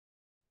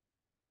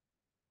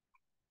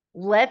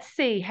Let's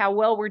see how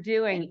well we're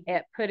doing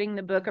at putting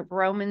the book of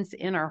Romans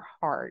in our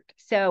heart.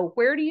 So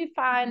where do you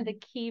find the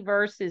key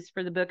verses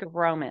for the book of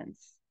Romans?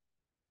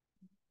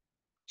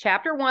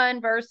 Chapter 1,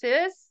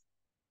 verses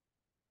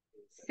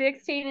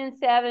 16 and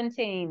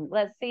 17.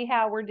 Let's see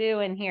how we're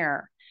doing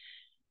here.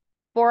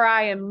 For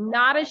I am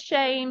not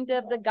ashamed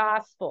of the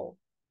gospel,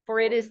 for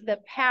it is the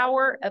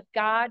power of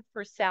God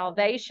for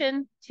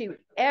salvation to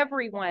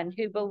everyone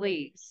who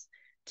believes,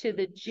 to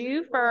the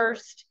Jew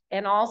first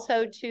and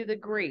also to the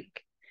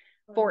Greek.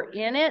 For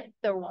in it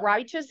the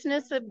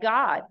righteousness of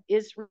God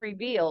is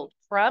revealed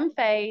from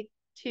faith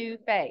to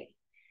faith,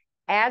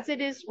 as it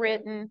is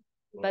written,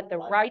 but the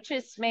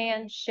righteous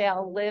man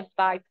shall live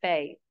by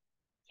faith.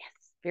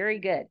 Yes, very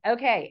good.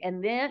 Okay,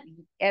 and then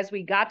as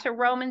we got to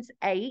Romans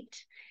 8,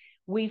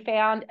 we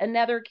found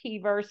another key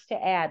verse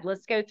to add.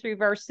 Let's go through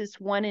verses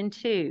 1 and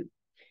 2.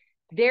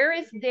 There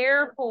is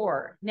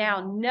therefore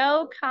now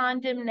no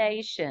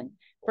condemnation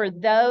for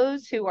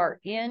those who are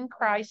in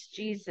Christ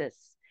Jesus.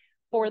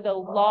 For the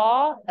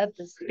law of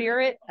the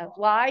Spirit of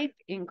life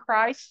in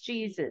Christ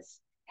Jesus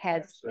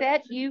has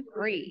set you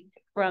free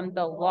from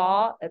the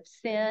law of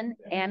sin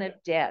and of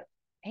death.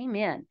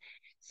 Amen.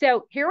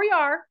 So here we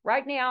are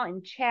right now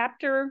in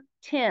chapter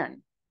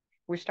 10.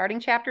 We're starting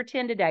chapter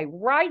 10 today,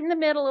 right in the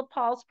middle of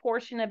Paul's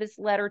portion of his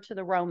letter to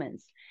the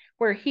Romans,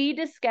 where he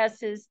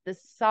discusses the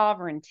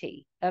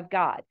sovereignty of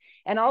God.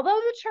 And although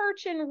the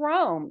church in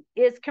Rome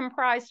is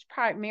comprised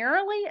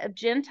primarily of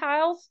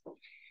Gentiles,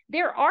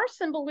 there are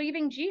some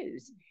believing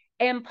Jews.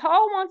 And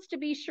Paul wants to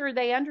be sure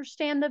they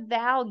understand the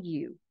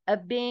value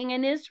of being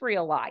an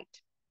Israelite.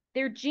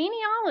 Their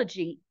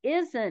genealogy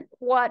isn't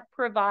what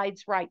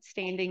provides right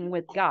standing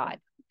with God.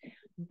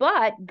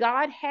 But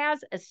God has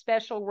a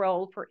special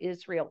role for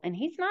Israel, and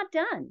he's not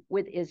done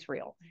with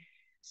Israel.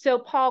 So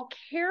Paul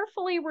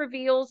carefully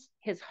reveals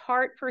his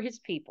heart for his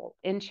people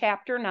in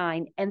chapter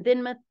 9, and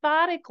then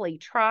methodically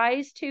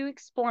tries to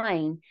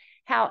explain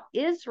how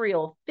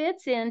Israel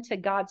fits into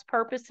God's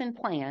purpose and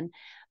plan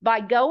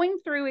by going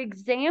through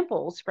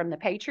examples from the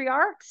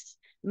patriarchs,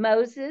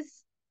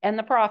 Moses, and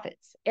the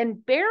prophets.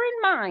 And bear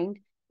in mind,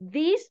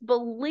 these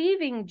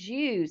believing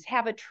Jews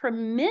have a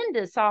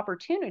tremendous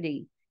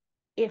opportunity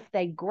if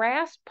they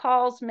grasp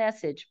Paul's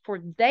message, for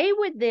they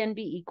would then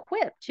be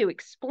equipped to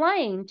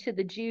explain to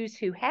the Jews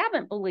who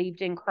haven't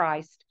believed in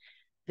Christ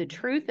the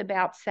truth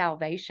about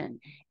salvation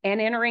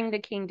and entering the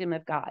kingdom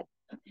of God.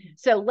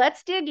 So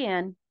let's dig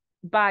in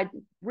by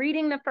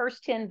reading the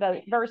first 10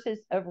 verses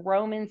of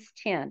Romans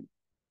 10.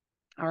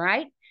 All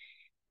right.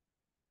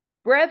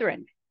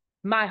 Brethren,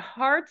 my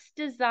heart's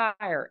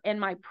desire and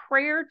my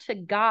prayer to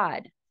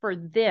God for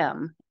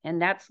them,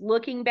 and that's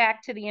looking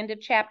back to the end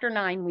of chapter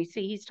 9, we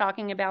see he's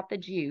talking about the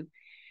Jew.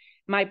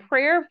 My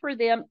prayer for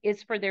them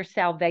is for their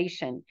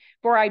salvation,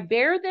 for I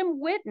bear them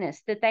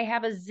witness that they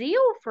have a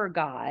zeal for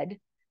God,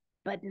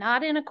 but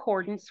not in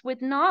accordance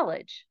with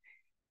knowledge.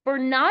 For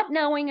not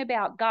knowing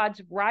about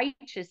God's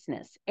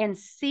righteousness and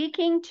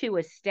seeking to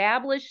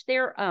establish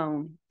their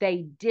own,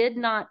 they did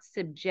not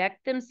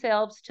subject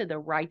themselves to the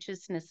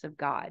righteousness of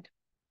God.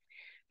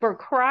 For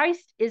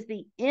Christ is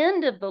the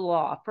end of the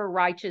law for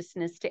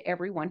righteousness to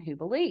everyone who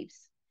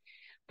believes.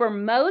 For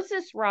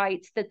Moses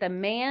writes that the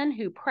man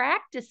who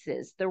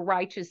practices the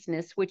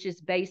righteousness which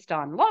is based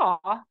on law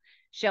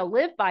shall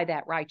live by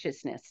that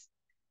righteousness.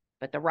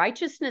 But the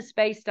righteousness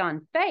based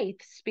on faith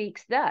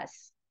speaks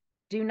thus: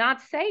 do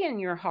not say in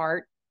your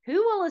heart, who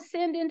will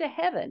ascend into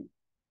heaven?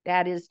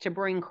 That is to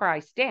bring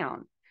Christ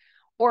down.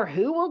 Or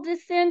who will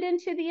descend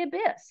into the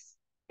abyss?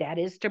 That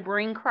is to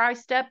bring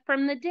Christ up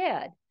from the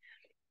dead.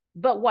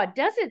 But what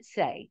does it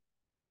say?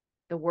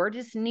 The word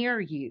is near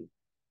you,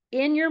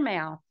 in your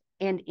mouth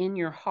and in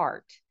your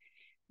heart.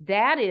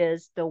 That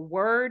is the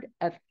word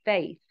of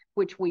faith,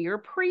 which we are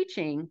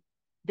preaching,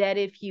 that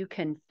if you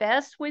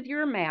confess with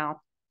your mouth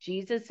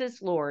Jesus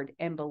is Lord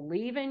and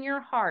believe in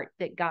your heart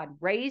that God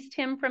raised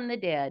him from the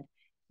dead,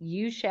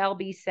 you shall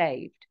be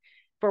saved.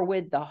 For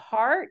with the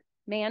heart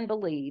man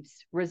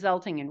believes,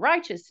 resulting in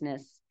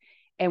righteousness,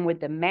 and with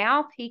the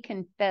mouth he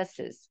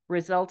confesses,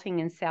 resulting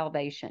in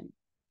salvation.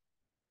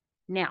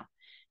 Now,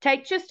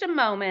 take just a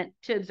moment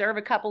to observe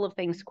a couple of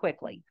things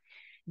quickly.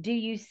 Do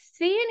you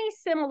see any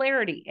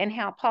similarity in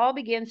how Paul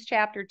begins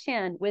chapter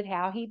 10 with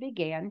how he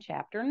began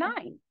chapter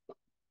 9?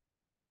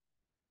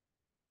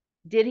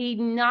 Did he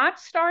not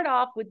start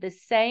off with the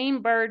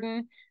same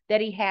burden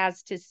that he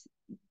has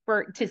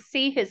to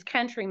see his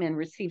countrymen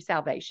receive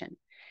salvation?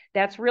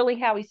 That's really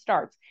how he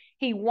starts.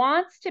 He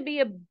wants to be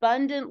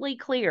abundantly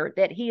clear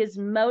that he is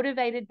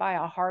motivated by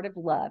a heart of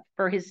love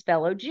for his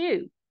fellow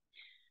Jew.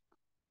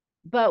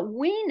 But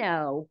we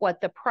know what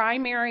the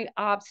primary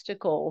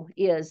obstacle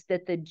is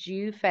that the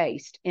Jew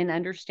faced in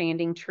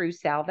understanding true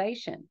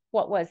salvation.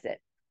 What was it?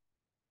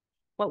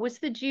 What was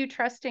the Jew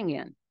trusting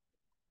in?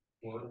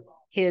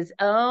 His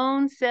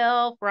own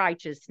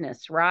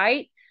self-righteousness,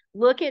 right?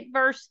 Look at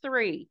verse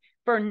 3.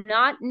 For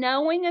not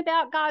knowing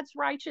about God's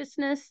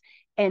righteousness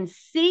and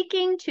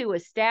seeking to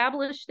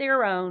establish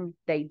their own,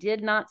 they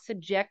did not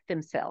subject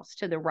themselves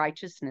to the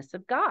righteousness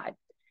of God.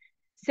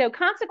 So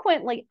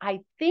consequently, I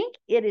think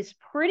it is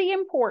pretty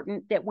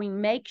important that we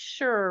make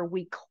sure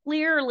we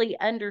clearly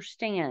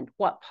understand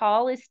what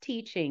Paul is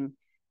teaching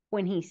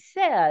when he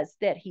says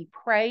that he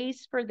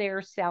prays for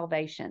their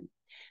salvation.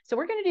 So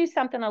we're going to do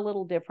something a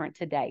little different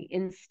today.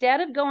 Instead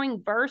of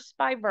going verse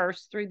by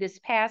verse through this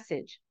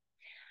passage,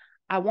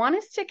 I want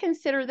us to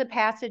consider the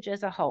passage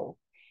as a whole.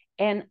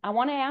 And I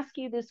want to ask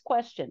you this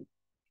question.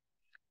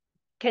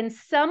 Can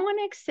someone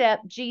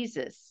accept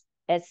Jesus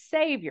as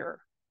Savior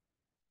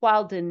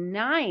while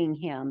denying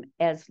him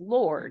as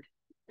Lord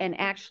and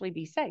actually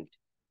be saved?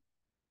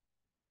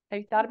 Have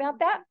you thought about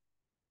that?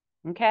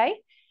 Okay.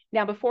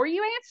 Now, before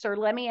you answer,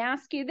 let me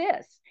ask you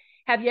this.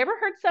 Have you ever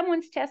heard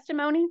someone's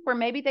testimony where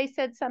maybe they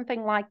said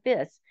something like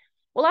this?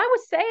 Well, I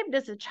was saved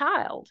as a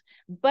child,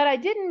 but I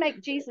didn't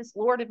make Jesus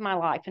Lord of my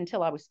life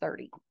until I was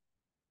 30.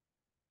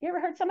 You ever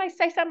heard somebody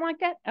say something like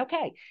that?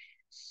 Okay.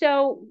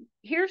 So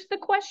here's the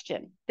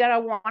question that I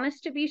want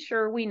us to be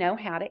sure we know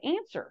how to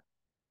answer.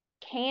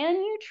 Can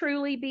you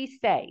truly be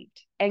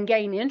saved and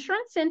gain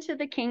entrance into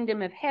the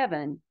kingdom of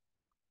heaven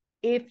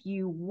if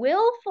you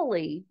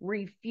willfully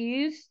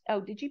refuse?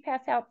 Oh, did you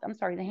pass out? I'm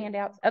sorry, the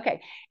handouts.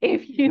 Okay.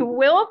 If you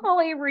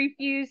willfully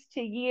refuse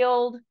to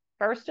yield,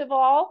 first of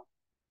all,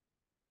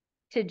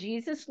 to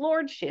Jesus'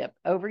 lordship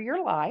over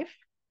your life,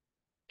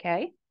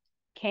 okay?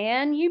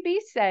 Can you be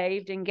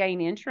saved and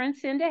gain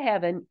entrance into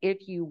heaven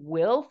if you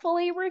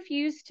willfully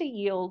refuse to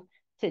yield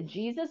to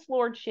Jesus'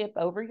 lordship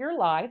over your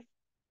life?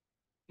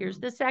 Here's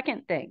the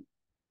second thing.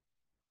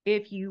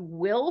 If you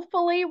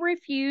willfully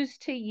refuse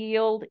to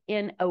yield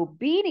in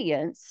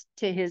obedience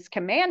to his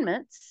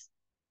commandments,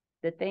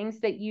 the things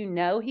that you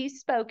know he's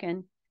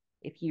spoken,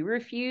 if you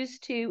refuse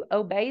to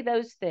obey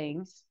those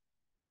things,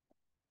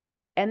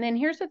 and then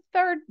here's a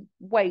third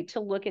way to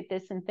look at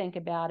this and think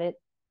about it.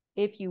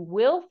 If you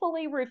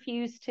willfully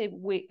refuse to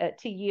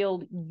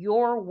yield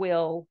your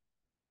will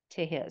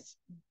to his.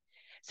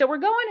 So we're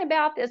going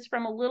about this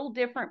from a little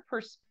different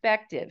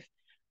perspective.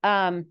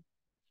 And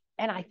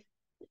I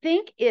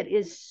think it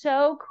is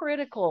so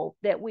critical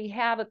that we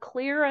have a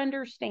clear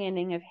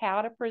understanding of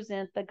how to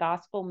present the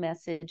gospel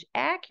message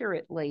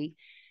accurately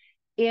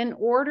in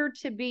order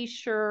to be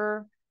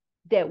sure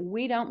that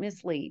we don't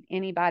mislead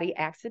anybody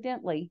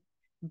accidentally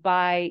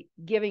by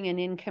giving an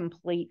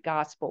incomplete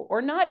gospel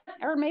or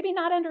maybe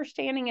not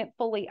understanding it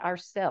fully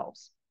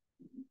ourselves.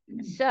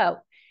 So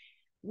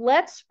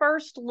let's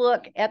first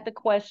look at the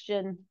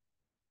question,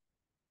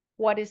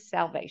 what is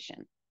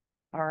salvation?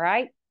 All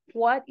right.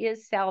 What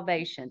is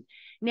salvation?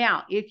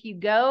 Now, if you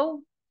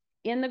go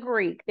in the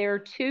Greek, there are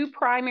two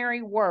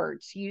primary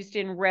words used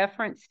in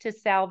reference to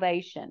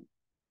salvation.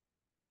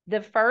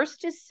 The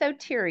first is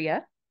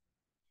soteria,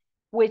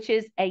 which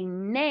is a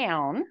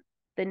noun,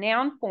 the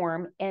noun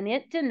form, and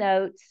it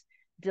denotes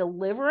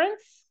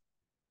deliverance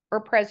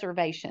or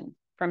preservation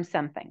from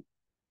something.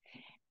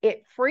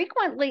 It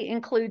frequently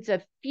includes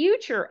a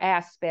future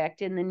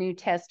aspect in the New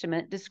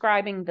Testament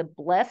describing the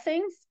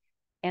blessings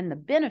and the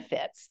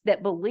benefits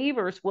that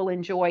believers will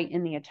enjoy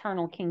in the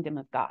eternal kingdom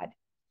of God.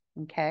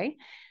 Okay,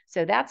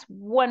 so that's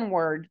one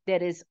word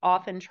that is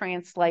often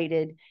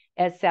translated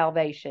as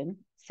salvation,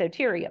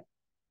 soteria.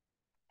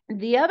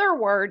 The other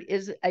word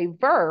is a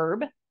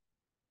verb,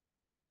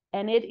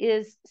 and it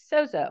is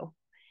sozo,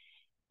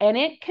 and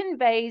it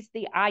conveys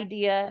the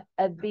idea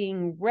of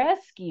being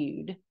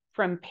rescued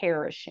from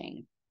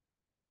perishing,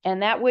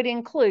 and that would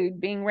include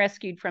being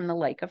rescued from the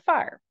lake of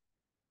fire.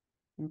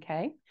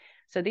 Okay,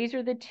 so these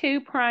are the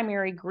two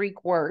primary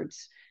Greek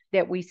words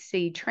that we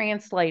see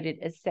translated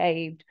as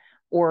saved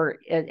or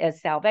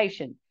as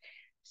salvation.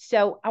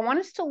 So I want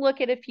us to look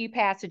at a few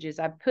passages.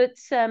 I've put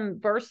some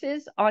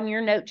verses on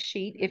your note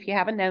sheet if you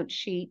have a note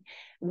sheet.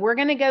 We're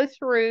going to go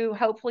through.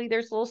 Hopefully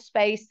there's a little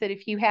space that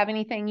if you have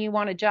anything you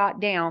want to jot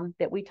down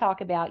that we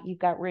talk about, you've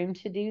got room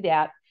to do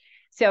that.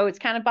 So it's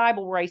kind of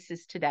Bible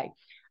races today.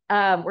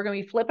 We're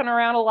going to be flipping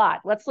around a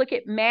lot. Let's look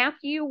at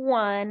Matthew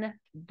 1,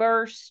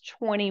 verse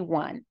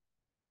 21.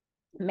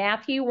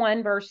 Matthew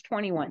 1, verse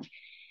 21.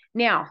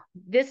 Now,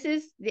 this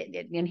is,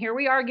 and here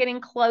we are getting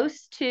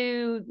close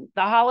to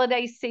the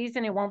holiday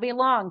season. It won't be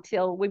long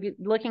till we'll be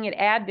looking at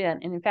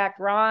Advent. And in fact,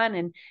 Ron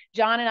and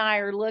John and I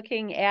are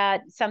looking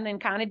at something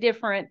kind of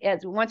different.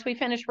 As once we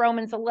finish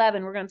Romans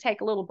 11, we're going to take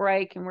a little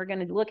break and we're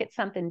going to look at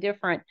something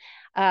different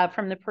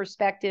from the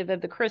perspective of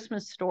the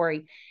Christmas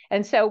story.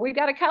 And so we've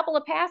got a couple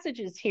of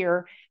passages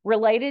here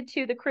related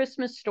to the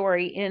Christmas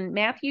story in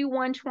Matthew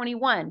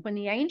 1:21. When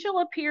the angel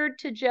appeared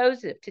to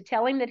Joseph to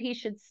tell him that he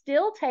should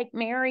still take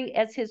Mary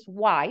as his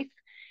wife,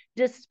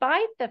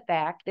 despite the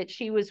fact that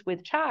she was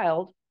with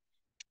child,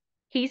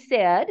 he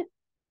said,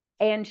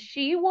 "And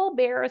she will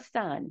bear a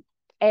son,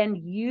 and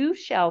you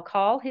shall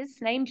call his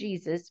name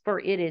Jesus, for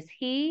it is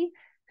he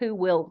who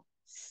will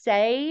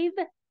save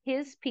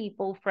his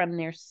people from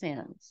their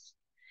sins."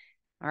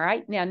 All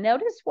right, now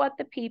notice what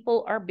the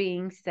people are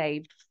being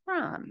saved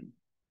from.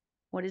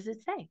 What does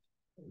it say?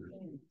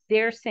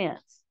 Their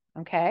sins.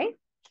 Okay.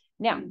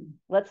 Now,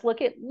 let's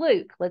look at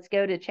Luke. Let's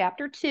go to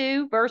chapter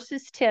 2,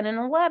 verses 10 and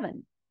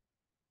 11.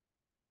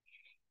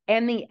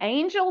 And the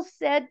angel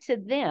said to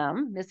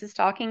them, this is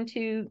talking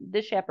to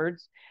the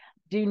shepherds,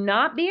 do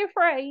not be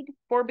afraid,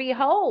 for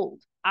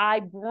behold, I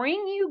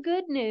bring you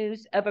good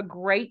news of a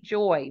great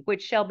joy,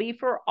 which shall be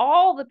for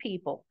all the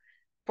people.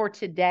 For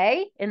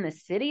today in the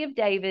city of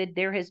David,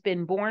 there has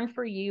been born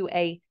for you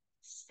a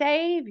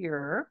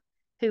Savior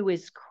who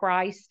is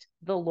Christ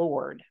the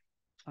Lord.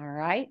 All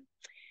right.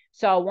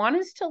 So I want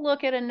us to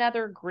look at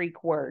another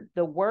Greek word.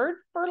 The word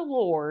for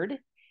Lord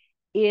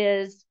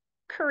is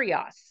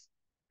kurios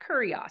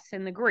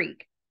in the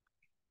Greek.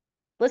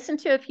 Listen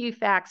to a few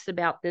facts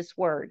about this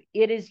word.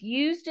 It is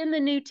used in the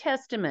New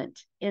Testament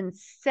in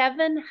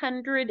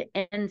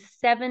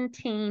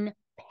 717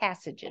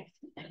 passages.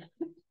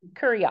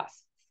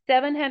 Kurios,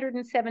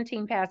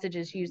 717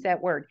 passages use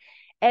that word.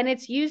 And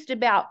it's used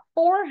about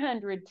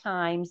 400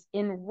 times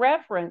in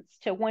reference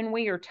to when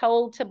we are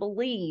told to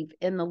believe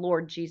in the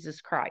Lord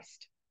Jesus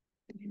Christ.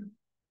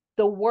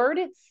 The word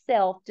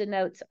itself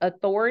denotes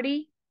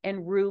authority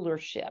and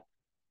rulership.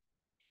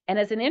 And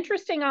as an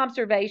interesting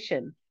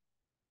observation,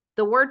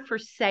 the word for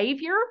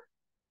Savior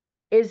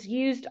is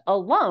used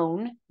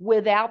alone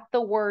without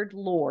the word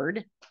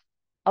Lord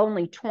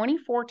only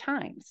 24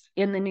 times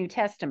in the New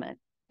Testament.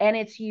 And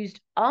it's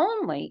used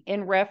only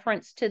in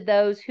reference to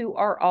those who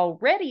are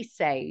already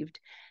saved,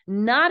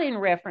 not in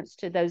reference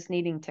to those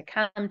needing to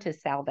come to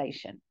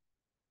salvation.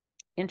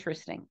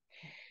 Interesting.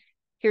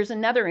 Here's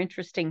another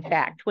interesting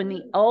fact. When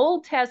the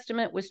Old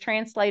Testament was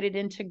translated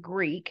into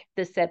Greek,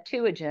 the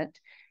Septuagint,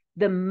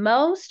 the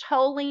most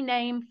holy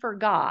name for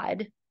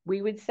God,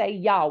 we would say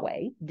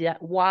Yahweh,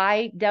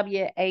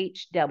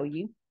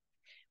 YWHW,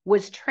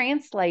 was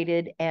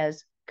translated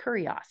as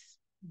Kurios.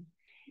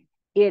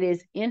 It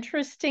is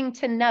interesting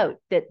to note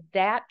that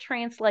that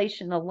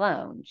translation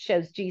alone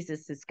shows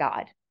Jesus is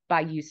God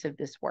by use of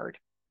this word.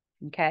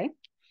 Okay?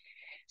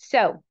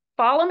 So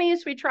follow me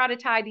as we try to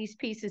tie these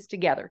pieces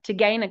together to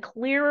gain a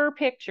clearer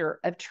picture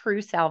of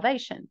true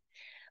salvation.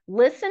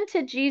 Listen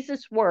to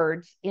Jesus'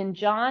 words in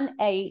John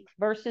 8,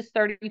 verses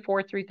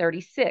 34 through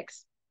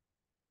 36.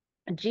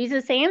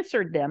 Jesus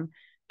answered them,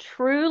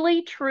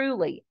 truly,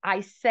 truly,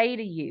 I say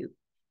to you,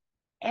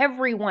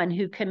 everyone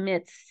who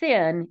commits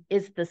sin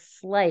is the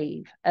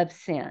slave of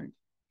sin.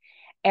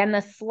 And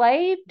the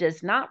slave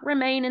does not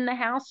remain in the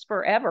house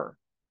forever.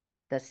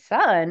 The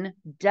Son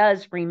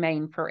does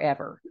remain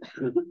forever.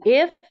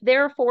 If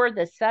therefore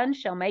the Son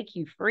shall make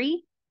you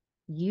free,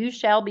 you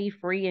shall be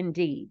free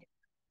indeed.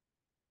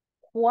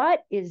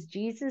 What is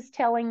Jesus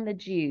telling the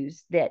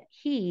Jews that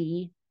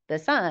he, the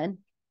Son,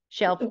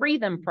 shall free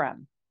them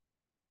from?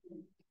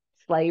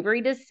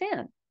 Slavery to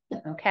sin.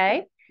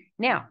 Okay?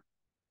 Now,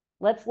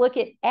 let's look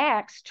at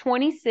Acts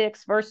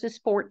 26, verses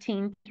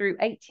 14 through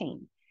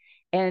 18.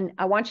 And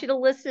I want you to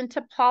listen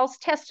to Paul's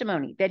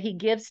testimony that he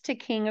gives to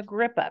King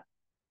Agrippa.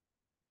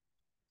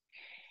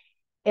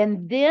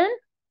 And then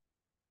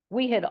when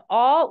we had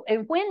all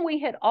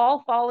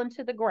fallen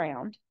to the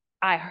ground,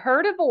 I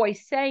heard a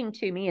voice saying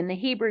to me in the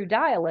Hebrew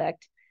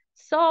dialect,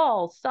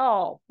 Saul,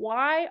 Saul,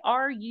 why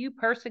are you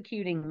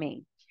persecuting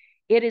me?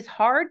 It is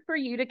hard for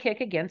you to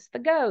kick against the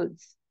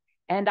goads.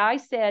 And I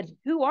said,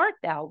 who art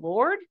thou,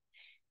 Lord?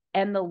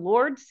 And the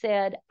Lord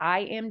said,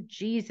 I am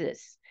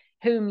Jesus,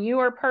 whom you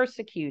are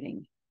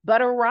persecuting.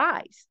 But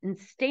arise and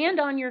stand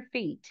on your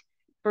feet.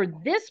 For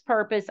this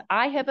purpose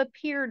I have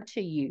appeared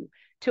to you,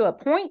 to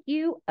appoint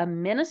you a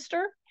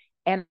minister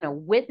and a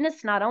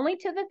witness not only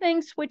to the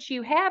things which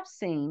you have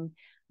seen,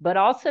 but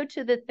also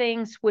to the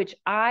things which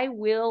I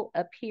will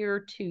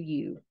appear to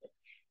you,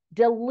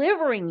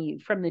 delivering you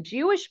from the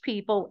Jewish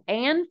people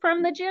and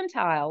from the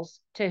Gentiles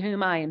to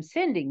whom I am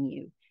sending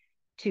you,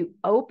 to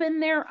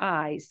open their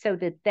eyes so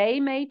that they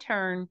may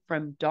turn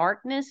from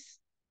darkness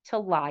to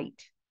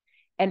light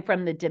and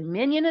from the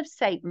dominion of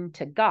Satan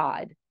to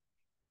God,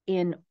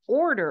 in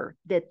order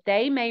that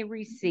they may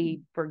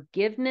receive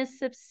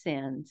forgiveness of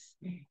sins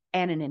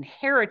and an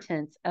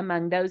inheritance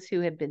among those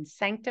who have been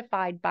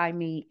sanctified by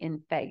me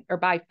in faith, or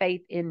by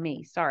faith in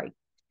me. Sorry.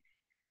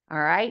 All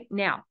right.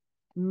 Now,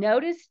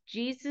 notice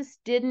Jesus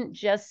didn't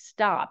just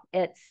stop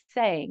at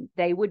saying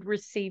they would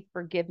receive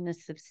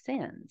forgiveness of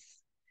sins,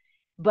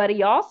 but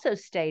he also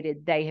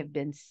stated they have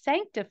been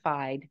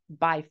sanctified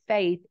by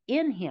faith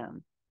in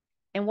him.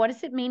 And what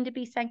does it mean to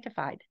be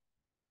sanctified?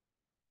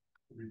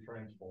 To be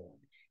transformed.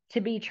 To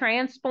be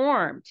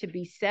transformed, to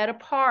be set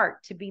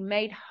apart, to be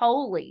made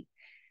holy.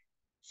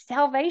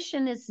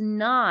 Salvation is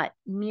not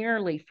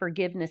merely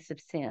forgiveness of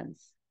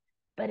sins,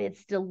 but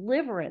it's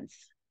deliverance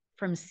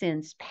from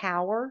sin's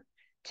power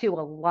to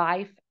a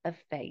life of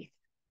faith.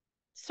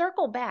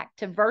 Circle back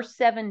to verse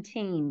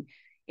 17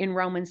 in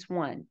Romans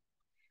 1.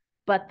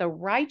 But the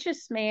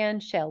righteous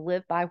man shall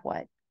live by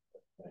what?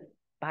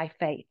 By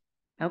faith.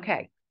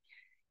 Okay.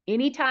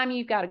 Anytime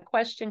you've got a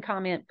question,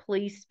 comment,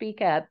 please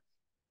speak up,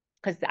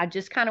 because I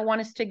just kind of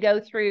want us to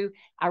go through.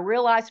 I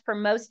realize for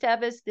most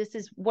of us, this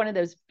is one of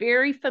those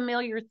very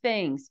familiar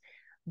things,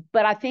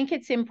 but I think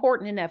it's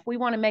important enough. We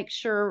want to make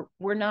sure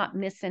we're not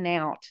missing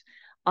out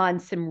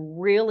on some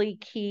really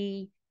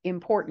key,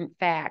 important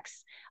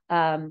facts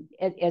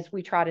as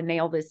we try to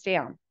nail this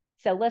down.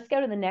 So let's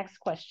go to the next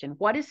question.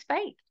 What is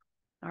faith?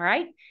 All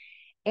right.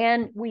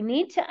 And we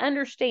need to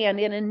understand,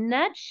 in a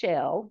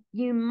nutshell,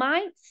 you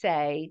might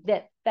say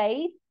that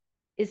faith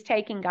is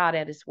taking God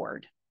at his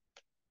word.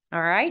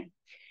 All right.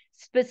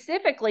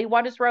 Specifically,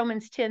 what does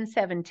Romans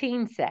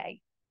 10:17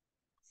 say?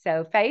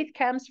 So faith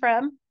comes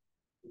from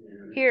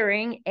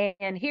hearing,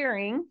 and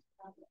hearing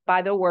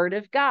by the word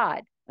of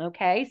God.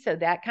 Okay. So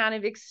that kind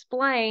of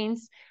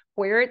explains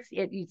where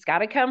it's got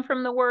to come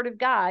from the word of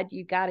God.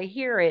 You got to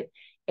hear it.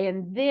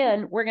 And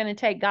then we're going to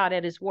take God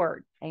at his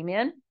word.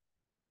 Amen.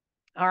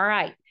 All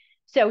right.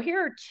 So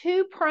here are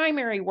two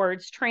primary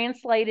words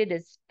translated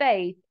as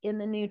faith in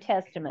the New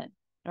Testament.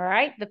 All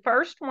right. The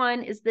first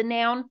one is the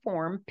noun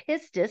form,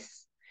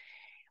 pistis,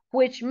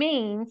 which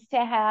means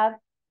to have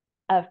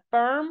a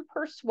firm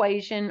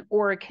persuasion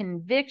or a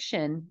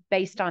conviction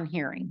based on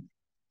hearing.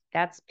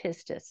 That's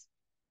pistis.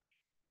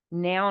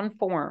 Noun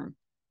form.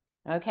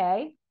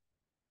 Okay.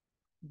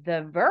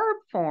 The verb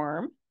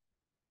form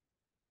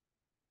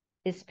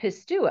is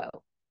pistuo.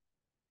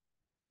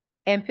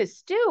 And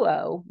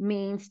pistuo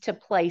means to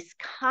place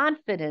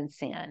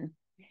confidence in.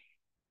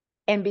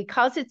 And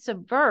because it's a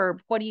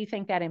verb, what do you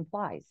think that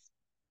implies?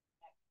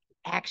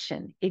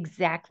 Action.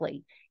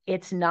 Exactly.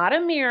 It's not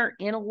a mere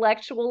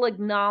intellectual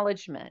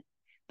acknowledgement,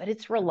 but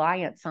it's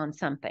reliance on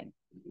something.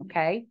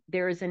 Okay.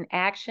 There is an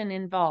action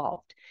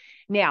involved.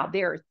 Now,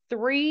 there are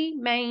three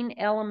main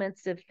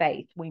elements of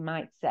faith, we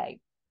might say.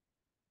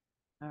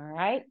 All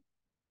right.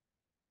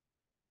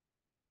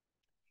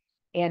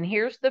 And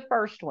here's the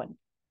first one.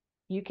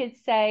 You could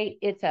say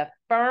it's a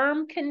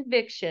firm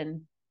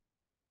conviction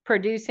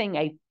producing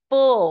a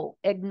full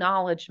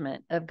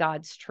acknowledgement of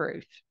God's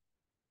truth.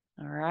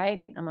 All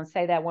right. I'm going to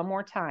say that one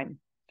more time.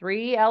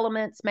 Three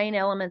elements, main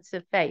elements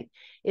of faith.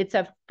 It's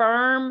a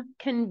firm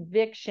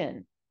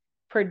conviction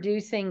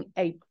producing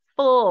a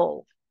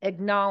full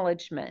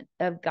acknowledgement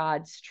of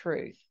God's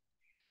truth.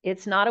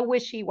 It's not a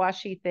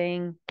wishy-washy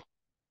thing.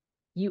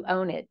 You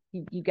own it.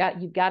 You've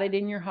got it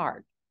in your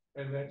heart.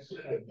 And that's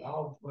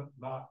acknowledgement,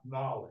 not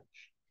knowledge.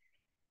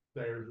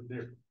 There's a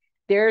difference.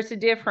 There's a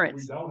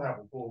difference. We don't have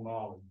a full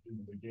knowledge in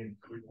the beginning.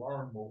 We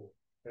learn more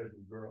as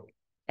we grow.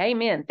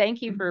 Amen.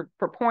 Thank you for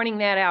pointing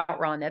that out,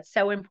 Ron. That's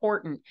so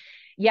important.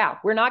 Yeah,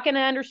 we're not going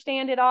to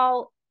understand it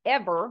all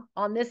ever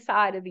on this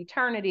side of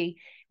eternity.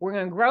 We're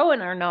going to grow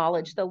in our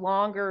knowledge the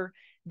longer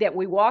that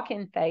we walk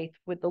in faith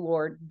with the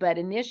Lord. But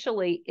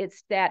initially,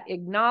 it's that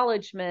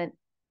acknowledgement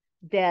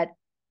that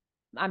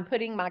I'm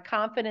putting my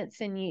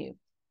confidence in you.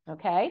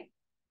 Okay.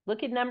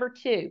 Look at number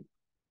 2.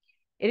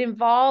 It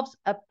involves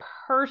a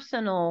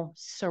personal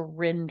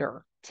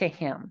surrender to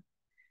him.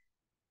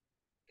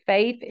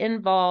 Faith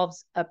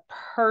involves a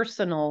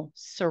personal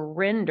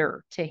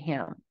surrender to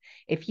him.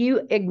 If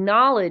you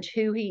acknowledge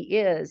who he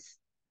is,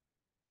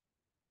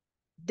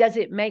 does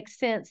it make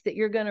sense that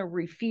you're going to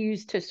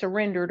refuse to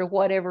surrender to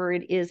whatever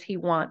it is he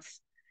wants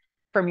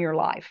from your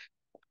life?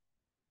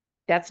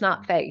 That's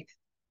not faith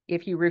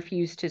if you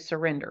refuse to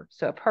surrender.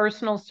 So a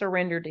personal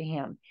surrender to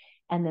him.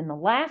 And then the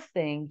last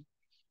thing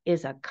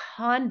is a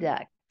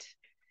conduct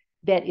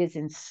that is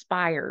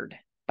inspired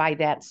by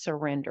that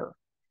surrender.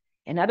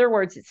 In other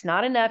words, it's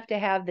not enough to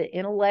have the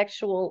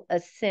intellectual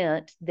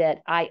assent that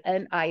I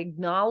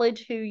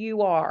acknowledge who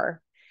you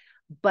are,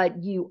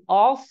 but you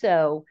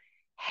also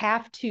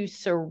have to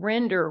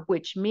surrender,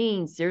 which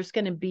means there's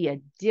going to be a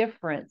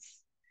difference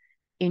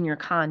in your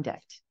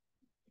conduct.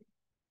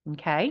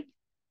 Okay?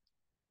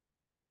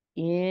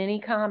 Any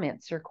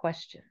comments or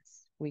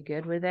questions? We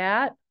good with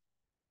that?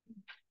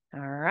 All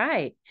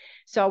right.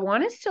 So I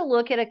want us to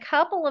look at a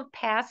couple of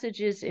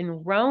passages in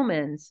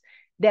Romans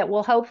that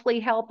will hopefully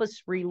help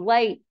us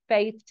relate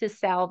faith to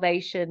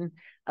salvation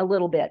a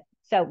little bit.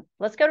 So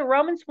let's go to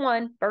Romans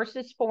 1,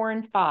 verses 4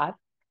 and 5.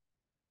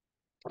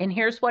 And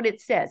here's what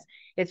it says.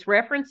 It's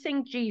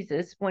referencing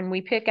Jesus when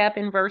we pick up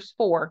in verse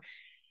 4,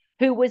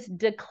 who was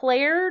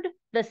declared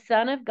the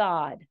Son of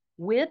God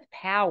with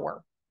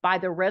power by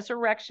the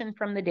resurrection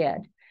from the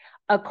dead,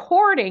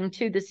 according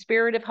to the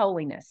Spirit of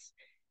holiness,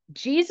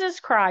 Jesus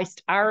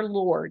Christ our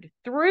Lord,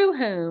 through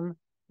whom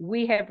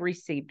we have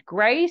received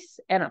grace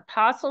and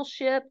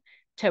apostleship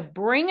to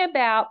bring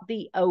about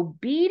the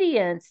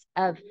obedience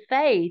of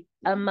faith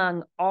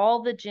among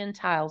all the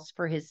Gentiles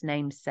for his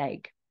name's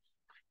sake.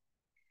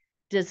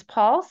 Does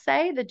Paul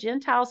say the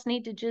Gentiles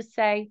need to just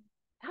say,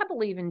 I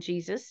believe in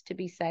Jesus to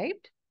be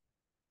saved?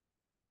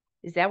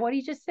 Is that what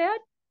he just said?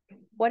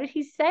 What did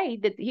he say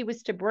that he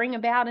was to bring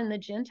about in the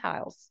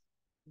Gentiles?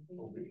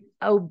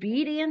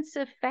 Obedience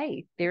of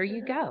faith. There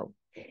you go.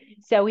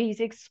 So he's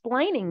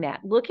explaining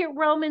that. Look at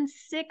Romans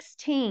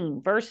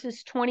 16,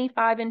 verses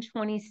 25 and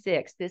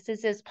 26. This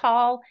is as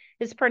Paul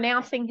is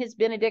pronouncing his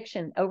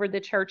benediction over the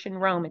church in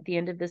Rome at the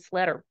end of this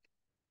letter.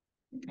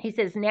 He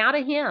says, now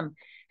to him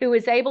who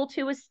is able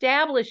to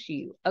establish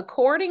you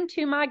according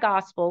to my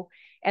gospel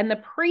and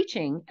the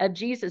preaching of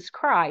Jesus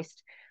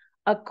Christ,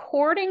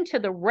 according to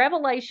the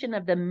revelation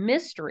of the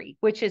mystery,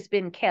 which has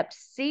been kept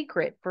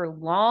secret for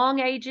long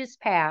ages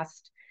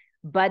past,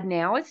 but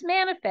now is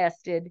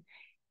manifested,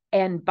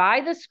 and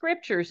by the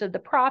scriptures of the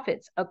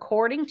prophets,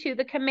 according to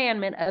the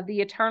commandment of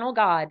the eternal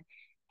God,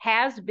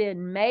 has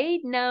been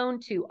made known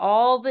to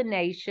all the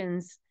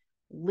nations,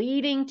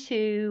 leading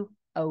to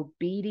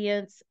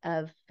obedience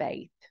of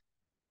faith.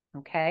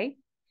 Okay?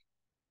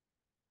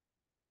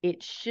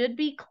 It should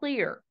be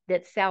clear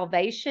that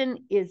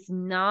salvation is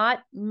not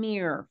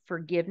mere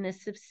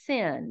forgiveness of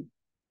sin,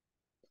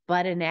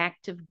 but an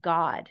act of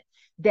God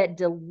that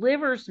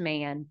delivers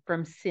man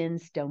from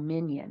sin's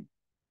dominion.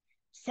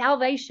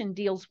 Salvation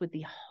deals with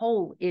the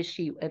whole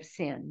issue of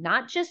sin,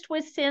 not just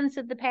with sins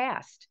of the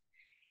past.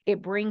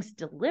 It brings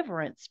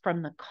deliverance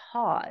from the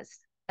cause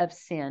of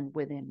sin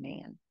within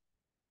man.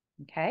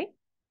 Okay?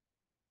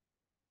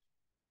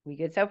 We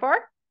good so far?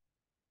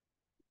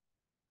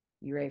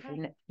 You ready for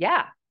it?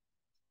 Yeah.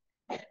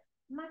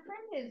 My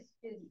friend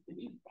is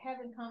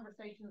having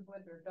conversations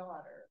with her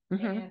daughter,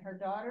 Mhm. and her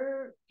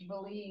daughter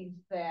believes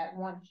that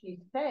once she's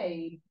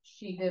saved,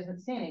 she doesn't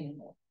sin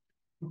anymore.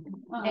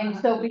 And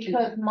so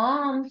because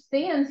mom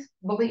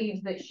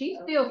believes that she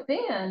still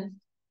sins,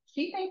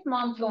 she thinks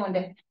mom's going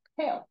to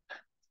hell.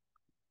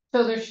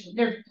 So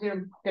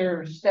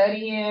they're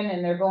studying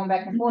and they're going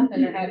back and forth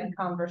and they're having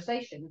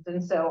conversations.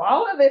 And so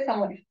all of this,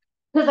 I'm like,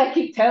 because I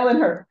keep telling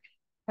her,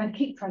 I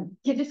keep trying,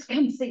 you just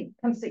come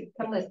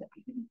listen.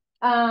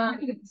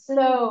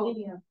 So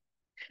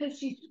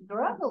she's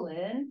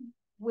struggling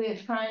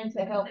with trying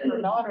to help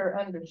her daughter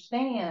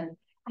understand.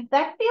 I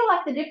feel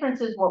like the difference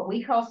is what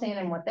we call sin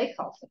and what they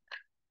call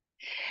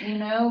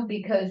sin.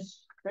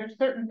 Because there's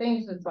certain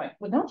things that's like,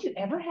 well, don't you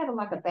ever have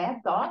a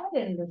bad thought?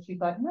 And she's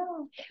like,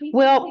 no.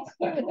 Well,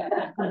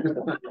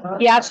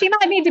 yeah, she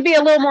might need to be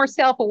a little more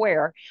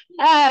self-aware.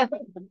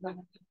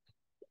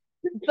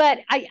 But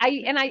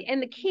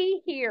and the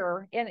key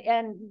here,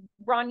 and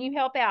Ron, you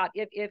help out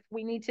if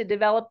we need to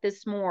develop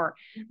this more.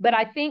 But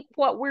I think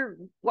what we're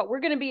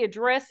going to be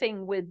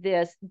addressing with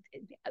this,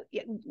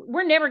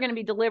 we're never going to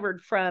be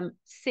delivered from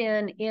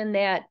sin in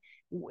that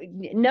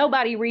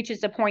nobody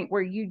reaches a point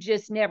where you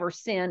just never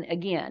sin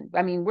again.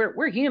 I mean,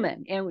 we're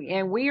human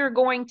and we are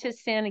going to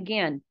sin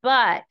again.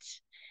 But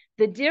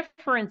the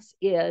difference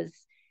is,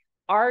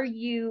 are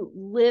you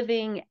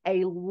living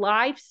a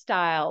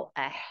lifestyle,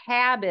 a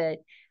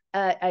habit,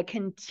 a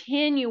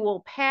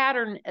continual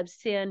pattern of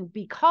sin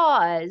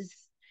because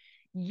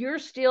you're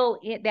still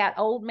in that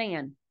old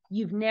man?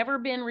 You've never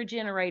been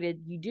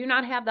regenerated. You do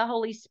not have the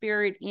Holy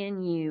Spirit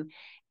in you.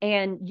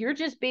 And you're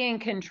just being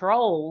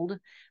controlled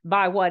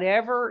by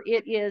whatever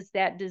it is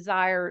that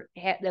desire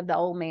of the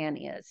old man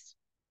is.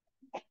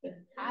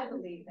 I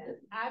believe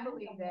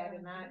that.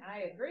 And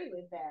I agree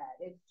with that.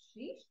 If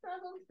she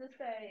struggles to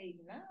say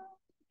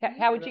no.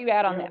 How would you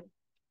add on that?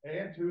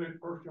 Add to it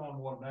 1 John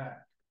 1:9.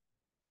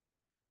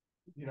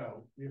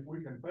 If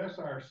we confess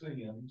our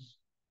sins,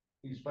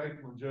 he's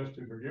faithful and just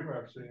to forgive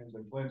our sins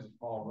and cleanse us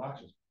from all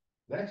righteousness.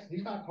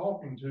 He's not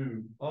talking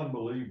to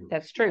unbelievers.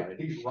 That's true.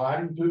 He's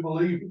writing to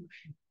believers,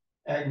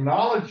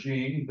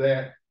 acknowledging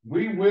that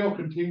we will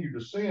continue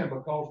to sin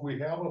because we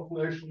have a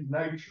fleshly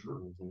nature,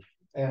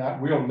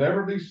 and we'll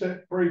never be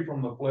set free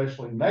from the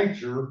fleshly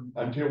nature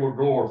until we're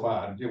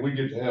glorified, until we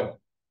get to heaven.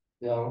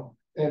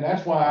 And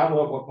that's why I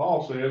love what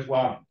Paul says.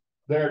 Why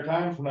there are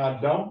times when I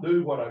don't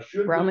do what I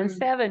should Romans do,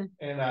 7.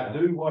 and I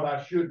do what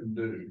I shouldn't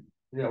do.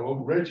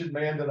 Wretched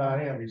man that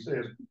I am, he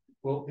says.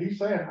 Well, he's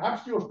saying I'm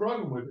still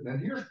struggling with it. And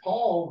here's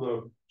Paul,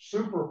 the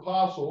super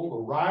apostle, the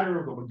writer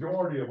of the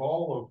majority of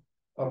all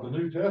of the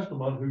New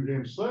Testament, who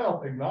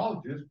himself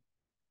acknowledges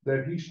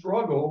that he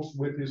struggles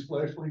with his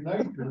fleshly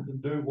nature to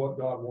do what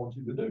God wants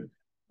him to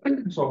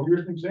do. So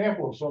here's an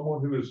example of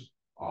someone who is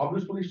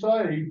obviously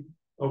saved,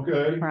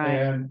 okay, right,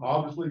 and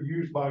obviously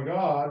used by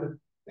God,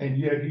 and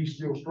yet he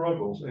still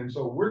struggles. And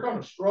so we're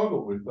going to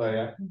struggle with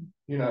that,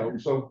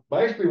 So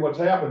basically what's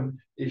happened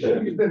is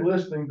she's been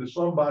listening to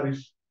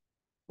somebody's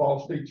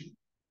false teaching.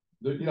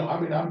 That's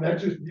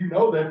just,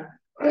 that,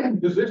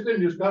 because this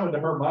didn't just come into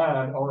her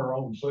mind on her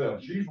own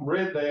self. She's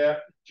read that,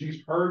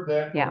 she's heard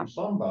that from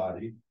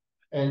somebody,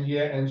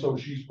 and so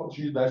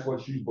that's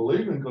what she's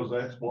believing, because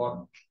that's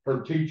what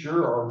her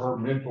teacher or her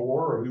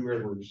mentor or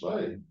whoever is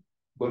saying.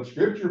 But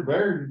Scripture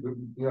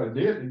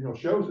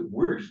shows that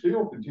we're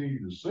still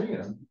continue to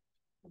sin.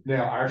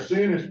 Now, our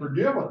sin is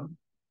forgiven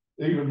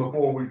even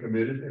before we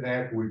commit it and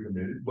after we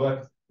commit it,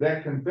 but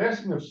that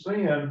confessing of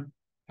sin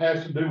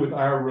has to do with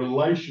our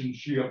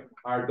relationship,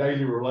 our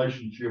daily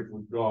relationship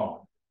with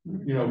God.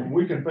 When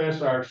we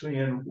confess our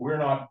sin, we're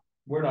not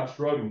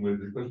struggling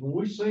with it, because when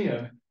we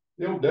sin,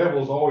 the old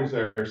devil's always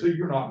there. See,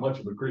 you're not much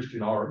of a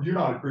Christian, or you're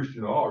not a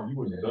Christian at all. You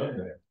wouldn't have done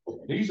that.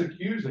 He's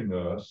accusing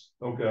us,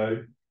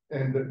 okay,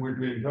 and that we're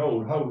being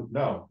told, oh,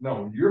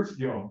 no, you're,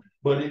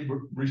 but it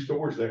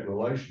restores that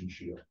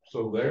relationship.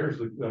 So there's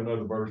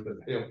another verse that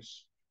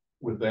helps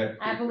with that.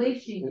 I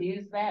believe she's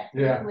used that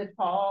too with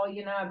Paul,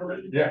 I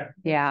believe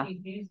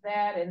she's used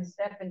that and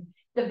stuff. And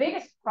the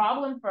biggest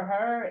problem for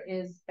her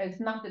is, it's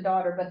not the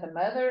daughter, but the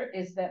mother,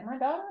 is that my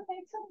daughter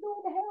thinks I'm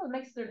going to hell. It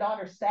makes their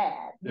daughter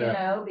sad,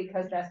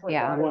 because that's what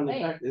daughter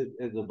thinks.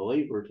 As a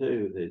believer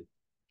too, that,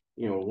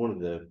 one of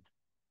the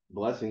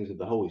blessings of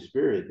the Holy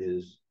Spirit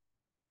is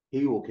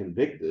he will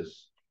convict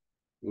us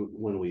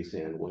when we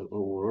sin. When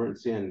we're in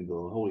sin, the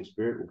Holy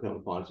Spirit will come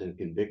upon us and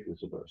convict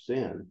us of our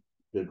sin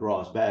to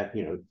draw us back.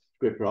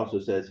 Scripture also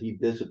says he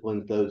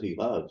disciplines those he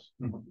loves.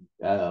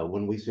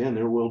 When we sin,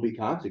 there will be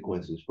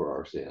consequences for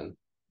our sin,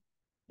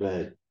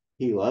 but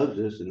he loves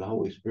us, and the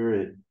Holy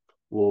Spirit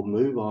will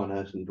move on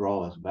us and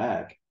draw us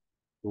back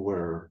to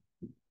where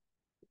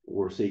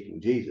we're seeking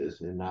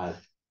Jesus and not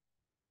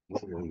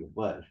the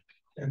flesh.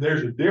 And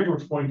there's a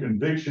difference between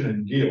conviction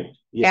and guilt.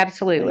 Yeah.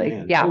 Absolutely.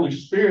 Amen. Yeah. Holy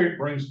Spirit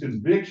brings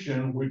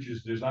conviction, which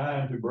is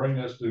designed to bring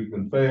us to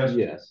confess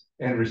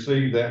and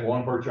receive that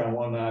 1 John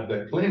 1:9,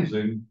 that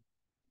cleansing.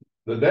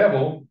 The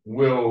devil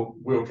will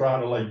try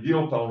to lay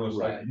guilt on us,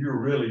 like you're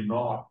really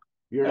not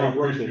a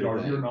Christian, or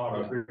you're not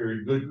a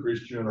very good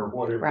Christian, or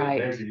whatever the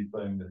negative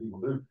thing that he will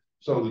do.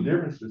 So the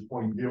difference is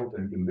between guilt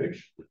and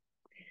conviction.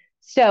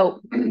 So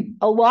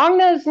along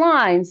those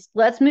lines,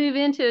 let's move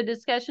into a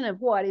discussion of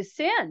what is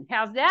sin.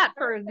 How's that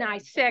for a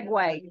nice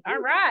segue? All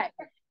right.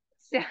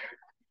 So,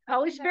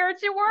 Holy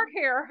Spirit's at work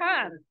here,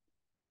 huh?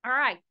 All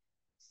right.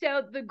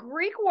 So the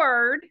Greek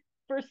word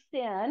for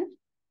sin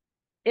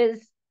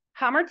is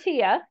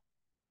hamartia,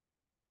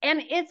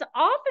 and it's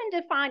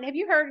often defined. Have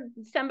you heard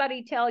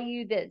somebody tell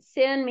you that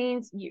sin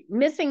means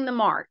missing the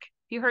mark?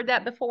 You heard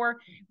that before?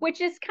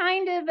 Which is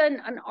kind of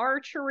an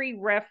archery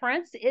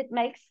reference. It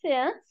makes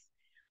sense.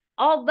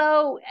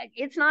 Although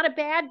it's not a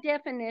bad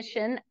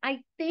definition,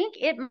 I think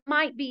it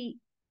might be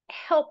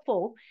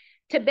helpful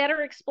to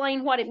better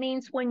explain what it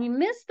means when you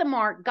miss the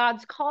mark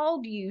God's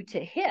called you to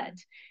hit.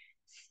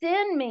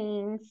 Sin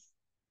means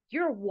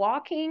you're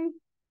walking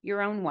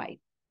your own way.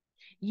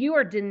 You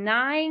are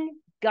denying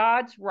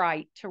God's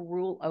right to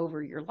rule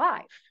over your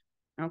life.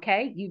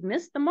 Okay? You've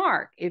missed the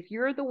mark if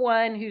you're the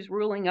one who's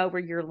ruling over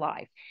your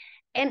life.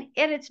 And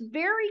at its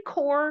very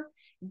core,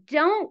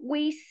 don't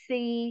we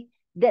see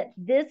that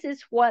this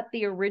is what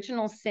the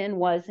original sin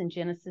was in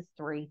Genesis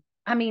 3?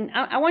 I mean,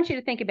 I want you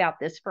to think about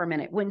this for a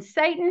minute. When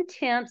Satan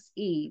tempts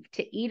Eve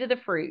to eat of the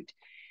fruit,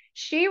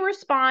 she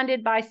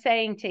responded by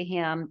saying to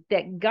him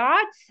that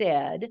God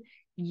said,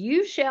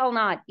 "You shall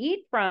not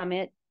eat from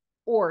it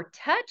or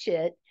touch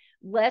it,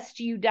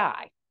 lest you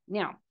die."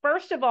 Now,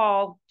 first of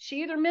all,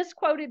 she either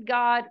misquoted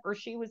God or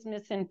she was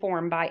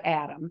misinformed by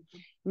Adam.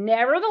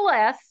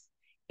 Nevertheless,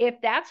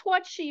 if that's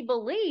what she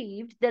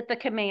believed that the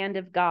command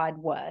of God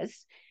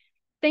was,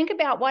 think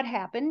about what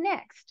happened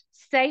next.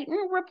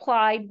 Satan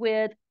replied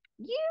with,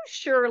 "You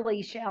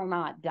surely shall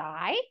not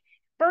die,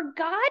 for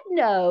God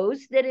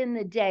knows that in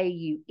the day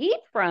you eat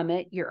from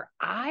it, your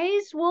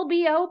eyes will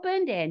be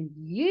opened and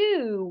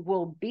you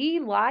will be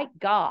like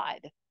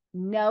God,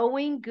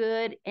 knowing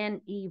good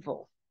and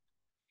evil."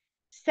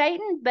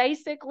 Satan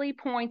basically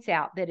points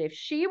out that if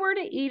she were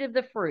to eat of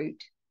the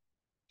fruit,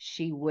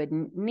 she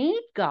wouldn't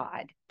need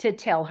God to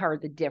tell her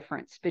the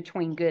difference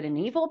between good and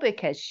evil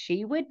because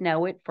she would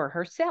know it for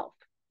herself.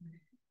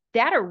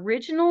 That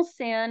original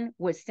sin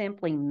was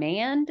simply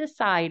man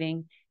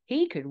deciding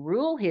he could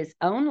rule his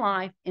own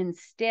life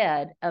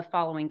instead of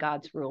following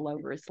God's rule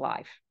over his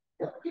life.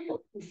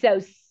 So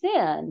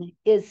sin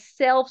is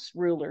self's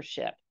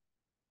rulership.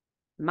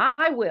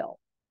 My will,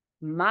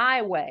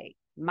 my way,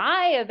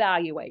 my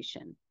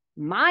evaluation,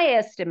 my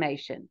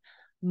estimation,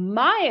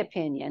 my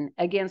opinion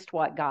against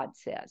what God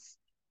says.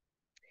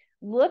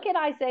 Look at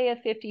Isaiah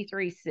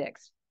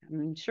 53:6.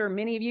 I'm sure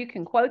many of you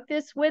can quote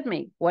this with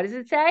me. What does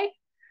it say?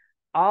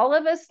 All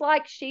of us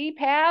like sheep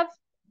have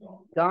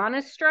gone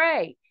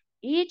astray.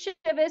 Each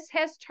of us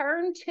has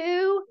turned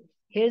to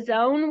his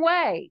own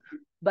way,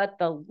 but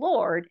the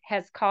Lord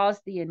has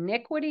caused the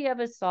iniquity of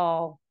us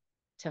all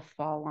to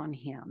fall on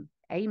him.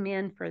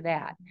 Amen for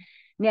that.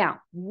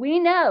 Now, we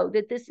know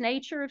that this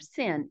nature of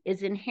sin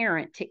is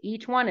inherent to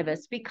each one of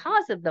us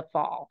because of the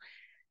fall.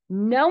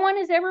 No one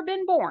has ever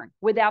been born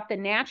without the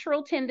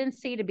natural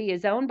tendency to be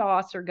his own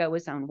boss or go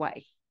his own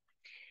way.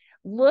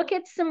 Look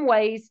at some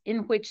ways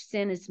in which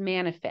sin is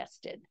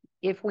manifested.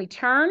 If we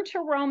turn to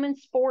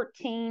Romans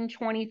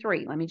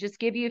 14:23, let me just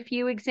give you a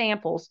few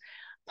examples.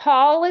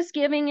 Paul is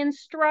giving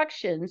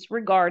instructions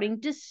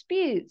regarding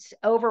disputes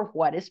over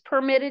what is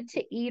permitted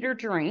to eat or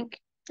drink.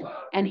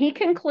 And he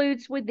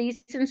concludes with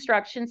these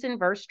instructions in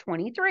verse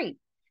 23.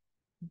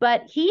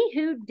 But he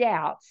who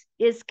doubts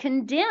is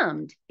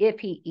condemned if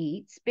he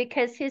eats,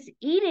 because his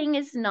eating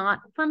is not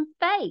from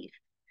faith.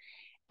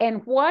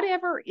 And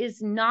whatever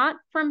is not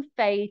from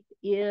faith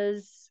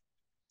is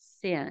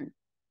sin.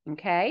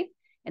 Okay?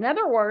 In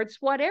other words,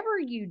 whatever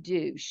you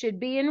do should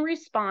be in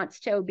response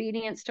to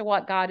obedience to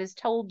what God has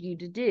told you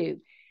to do.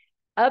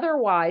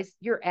 Otherwise,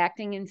 you're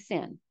acting in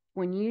sin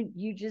when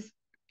you just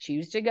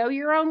choose to go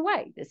your own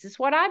way. This is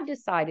what I've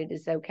decided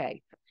is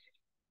okay.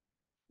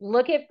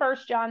 Look at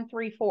 1 John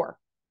 3:4.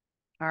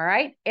 All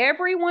right.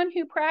 Everyone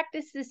who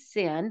practices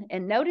sin,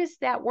 and notice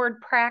that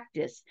word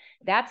practice,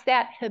 that's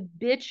that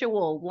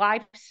habitual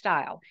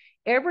lifestyle.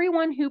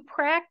 Everyone who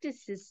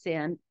practices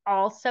sin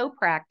also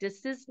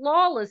practices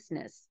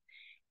lawlessness,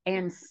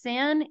 and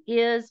sin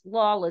is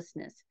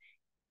lawlessness.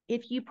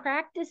 If you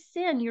practice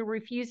sin, you're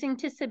refusing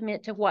to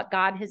submit to what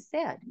God has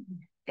said.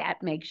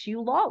 That makes you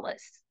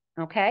lawless.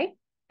 Okay.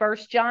 1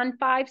 John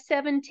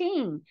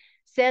 5:17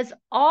 says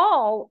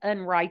all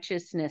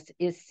unrighteousness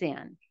is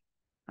sin.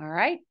 All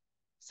right.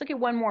 Let's look at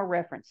one more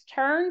reference.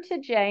 Turn to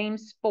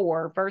James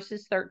 4,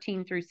 verses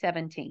 13 through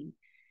 17.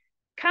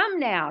 Come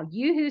now,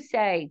 you who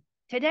say,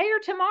 today or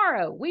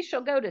tomorrow, we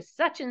shall go to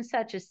such and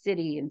such a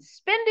city and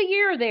spend a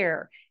year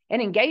there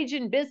and engage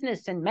in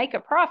business and make a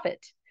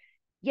profit.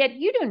 Yet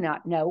you do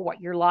not know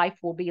what your life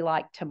will be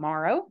like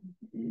tomorrow.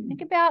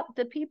 Think about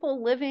the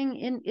people living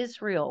in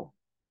Israel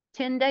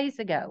 10 days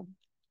ago.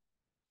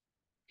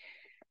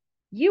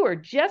 You are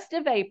just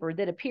a vapor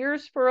that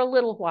appears for a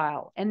little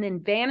while and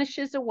then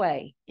vanishes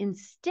away.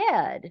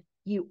 Instead,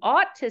 you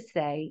ought to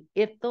say,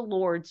 if the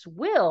Lord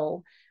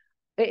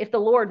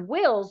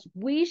wills,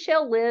 we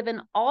shall live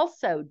and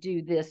also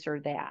do this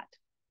or that.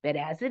 But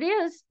as it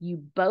is, you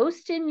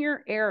boast in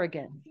your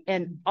arrogance,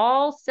 and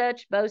all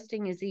such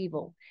boasting is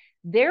evil.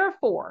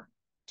 Therefore,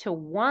 to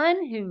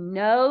one who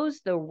knows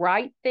the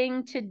right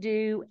thing to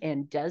do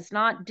and does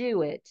not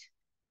do it,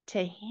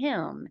 to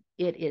him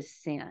it is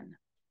sin.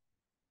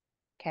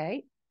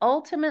 Okay?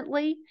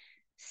 Ultimately,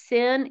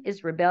 sin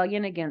is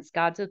rebellion against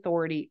God's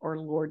authority or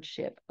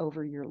lordship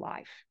over your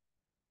life.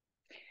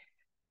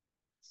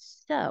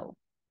 So,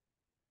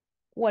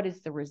 what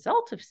is the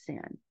result of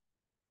sin?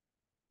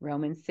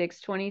 Romans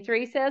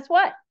 6:23 says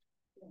what?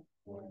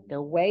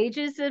 The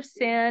wages of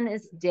sin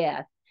is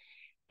death.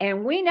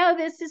 And we know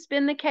this has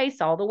been the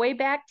case all the way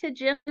back to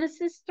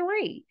Genesis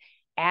 3.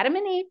 Adam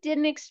and Eve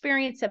didn't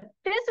experience a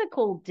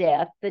physical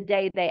death the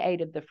day they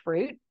ate of the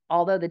fruit,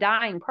 although the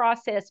dying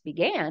process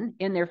began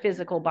in their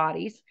physical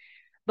bodies.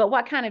 But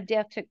what kind of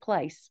death took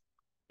place?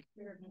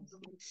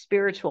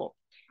 Spiritual.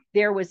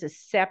 There was a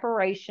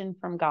separation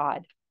from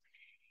God.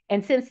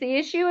 And since the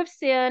issue of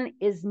sin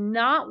is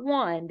not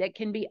one that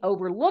can be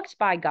overlooked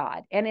by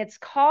God, and it's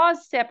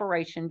caused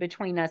separation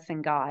between us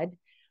and God,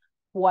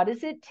 what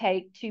does it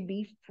take to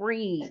be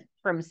free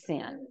from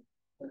sin?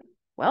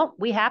 Well,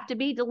 we have to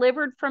be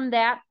delivered from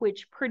that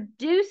which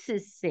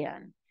produces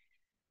sin.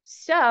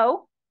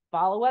 So,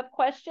 follow-up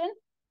question,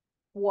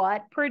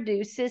 what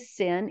produces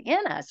sin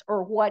in us?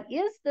 Or what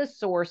is the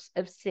source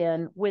of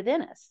sin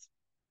within us?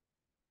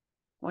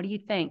 What do you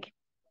think?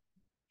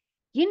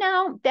 You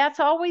know, that's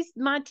always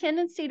my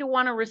tendency to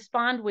want to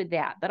respond with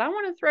that. But I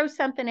want to throw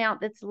something out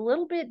that's a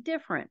little bit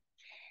different.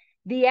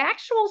 The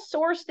actual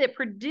source that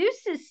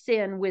produces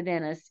sin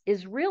within us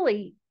is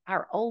really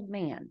our old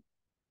man.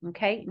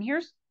 Okay. And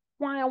here's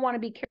why I want to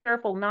be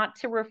careful not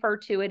to refer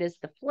to it as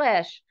the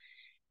flesh,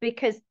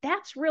 because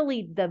that's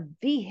really the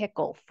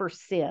vehicle for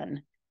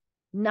sin,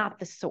 not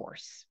the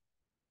source.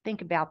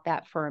 Think about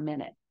that for a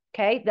minute.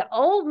 Okay. The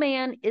old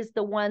man is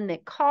the one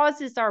that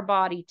causes our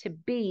body to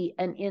be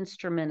an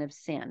instrument of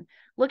sin.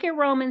 Look at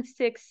Romans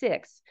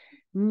 6:6.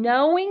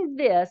 Knowing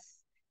this,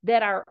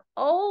 that our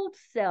old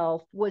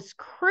self was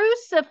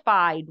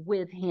crucified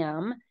with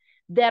him,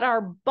 that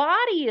our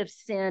body of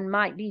sin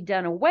might be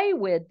done away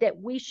with, that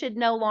we should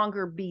no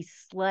longer be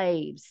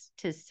slaves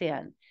to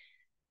sin.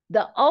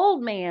 The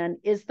old man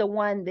is the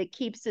one that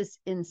keeps us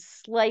in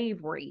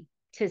slavery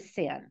to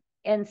sin.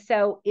 And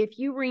so if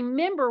you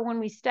remember when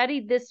we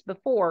studied this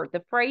before,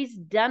 the phrase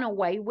done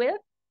away with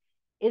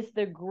is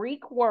the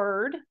Greek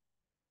word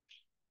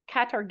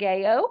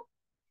katargeo,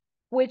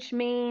 which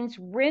means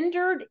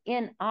rendered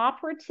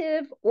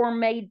inoperative or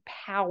made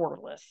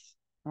powerless.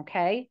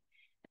 Okay.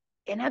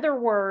 In other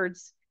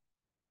words,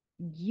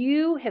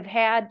 you have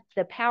had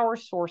the power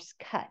source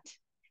cut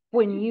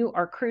when you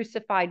are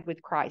crucified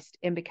with Christ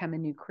and become a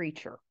new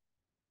creature.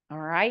 All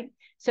right.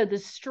 So the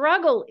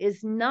struggle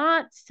is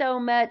not so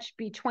much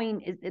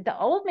between the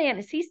old man.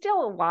 Is he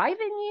still alive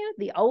in you?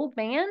 The old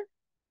man?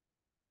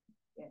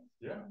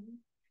 Yeah.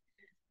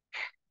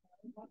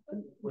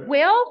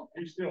 Well,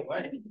 he's still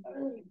alive.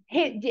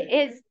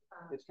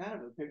 It's kind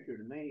of a picture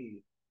to me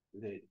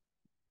that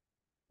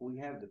we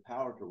have the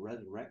power to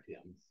resurrect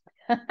him.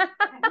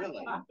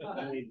 Really,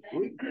 I mean,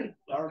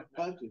 our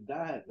folks have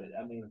died, but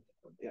I mean,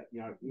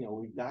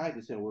 we died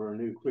to say we're a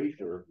new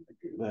creature,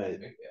 but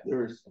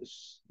there's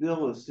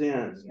still a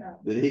sense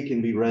that he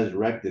can be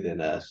resurrected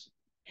in us,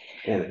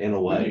 in a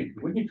way.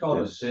 We can call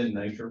it a sin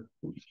nature.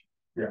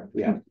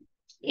 Yeah.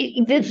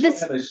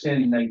 Have a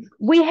sin nature.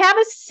 We have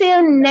a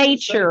sin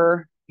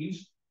nature.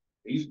 He's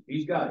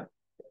got it.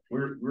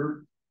 We're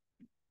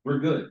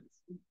good.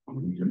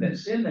 That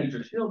sin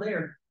nature is still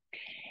there.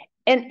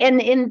 And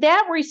in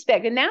that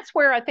respect, and that's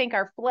where I think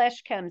our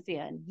flesh comes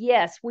in.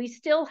 Yes, we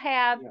still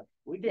have. Yeah,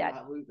 we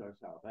cannot lose our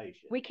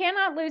salvation. We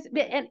cannot lose,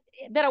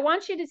 but I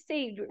want you to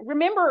see.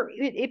 Remember,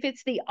 if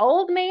it's the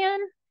old man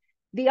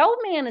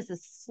is a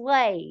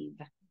slave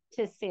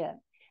to sin.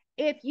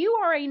 If you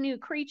are a new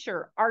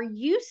creature, are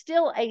you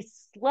still a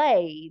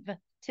slave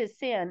to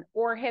sin,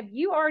 or have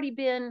you already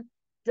been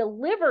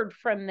delivered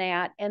from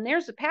that? And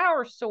there's a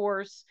power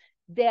source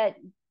that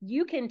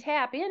you can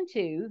tap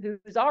into,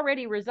 who's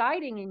already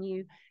residing in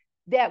you,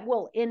 that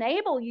will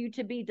enable you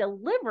to be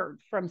delivered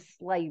from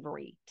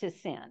slavery to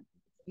sin.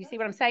 You see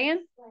what I'm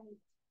saying?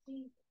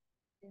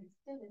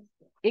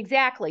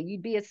 Exactly.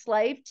 You'd be a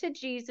slave to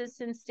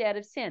Jesus instead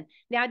of sin.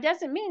 Now, it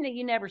doesn't mean that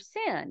you never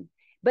sin,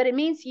 but it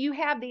means you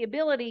have the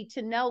ability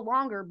to no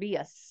longer be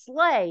a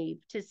slave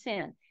to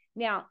sin.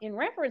 Now, in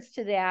reference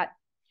to that,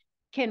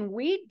 can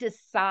we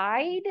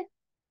decide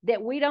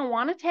that we don't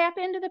want to tap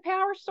into the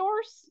power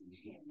source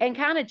and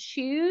kind of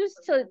choose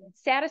to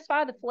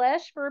satisfy the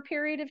flesh for a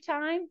period of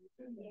time?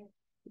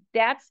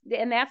 That's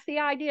the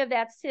idea of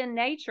that sin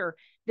nature.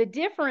 The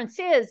difference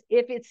is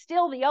if it's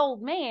still the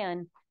old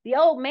man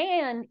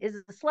is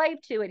a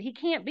slave to it. He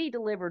can't be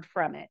delivered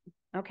from it.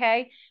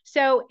 Okay.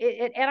 So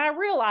and I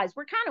realize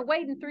we're kind of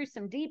wading through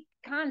some deep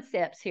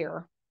concepts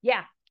here.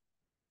 Yeah.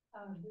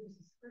 There's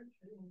a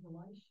scripture in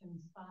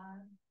Galatians 5,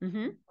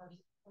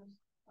 first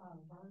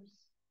verse.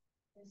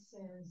 It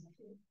says,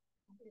 it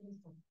is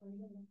the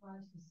freedom that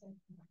Christ has set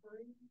you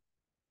free.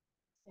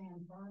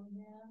 Stand firm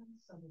then,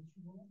 so that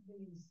you won't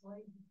be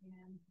enslaved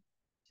again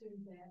to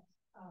that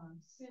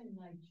sin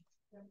nature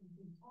that we've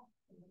been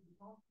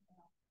talking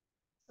about.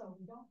 So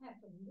we don't have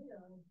to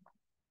live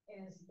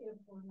as if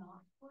we're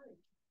not free.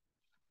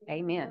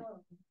 Amen.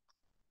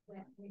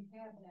 That we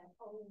have that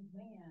old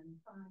man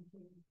trying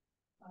to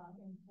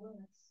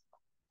influence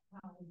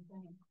how we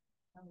think,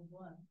 how we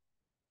live.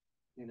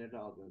 And it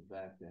all goes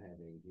back to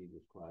having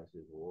Jesus Christ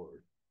as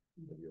Lord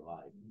of your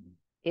life.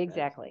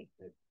 Exactly.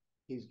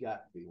 He's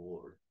got to be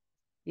Lord.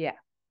 Yeah.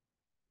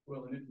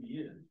 Well, and if he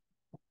is,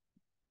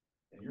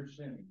 and you're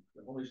sinning,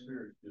 the Holy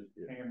Spirit's just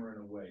hammering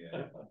away at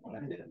it.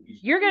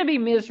 You're going to be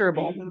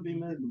miserable. You're going to be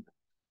miserable.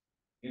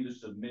 Into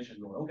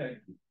submission, going, okay.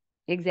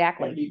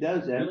 Exactly. And he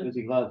does that because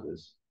he loves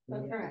us.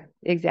 That's right.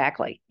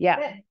 Exactly.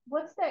 Yeah.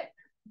 What's that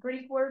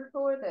Greek word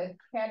for the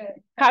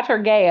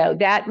Katergeo?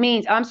 That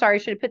means, I'm sorry, I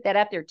should have put that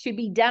up there, to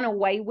be done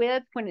away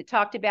with, when it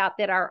talked about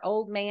that our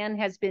old man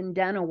has been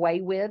done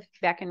away with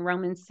back in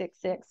Romans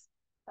 6:6.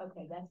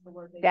 Okay, that's the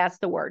word. That's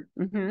the word.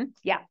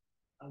 Yeah.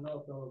 I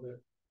know a fellow that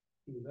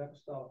he was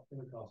apostolic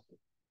Pentecostal,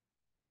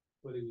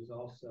 but he was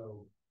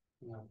also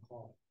an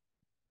alcoholic.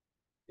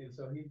 And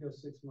so he'd go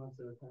 6 months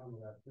at a time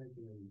without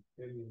drinking and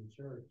getting in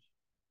church.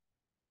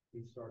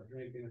 He'd start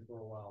drinking for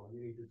a while, and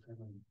then he'd just come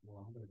in,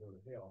 well, I'm going to go to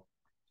hell.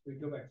 So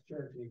he'd go back to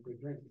church and he'd quit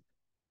drinking.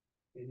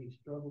 And he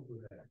struggled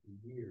with that for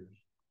years.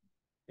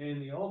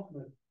 And the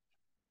ultimate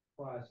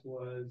price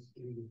was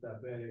he was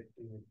diabetic,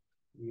 and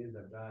he ended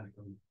up dying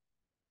from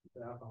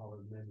the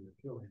alcoholism ended up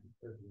killing him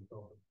as a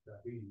result of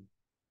diabetes.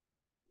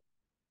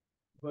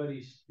 But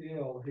he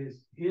still,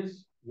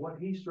 his what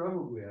he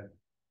struggled with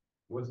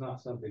was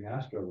not something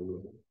I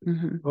struggled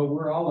with. But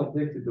we're all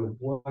addicted to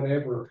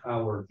whatever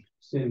our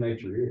sin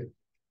nature is.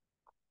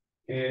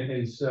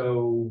 And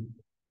so,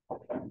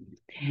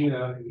 you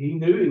know, he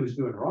knew he was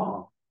doing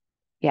wrong.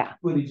 Yeah.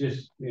 But he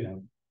just, you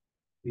know,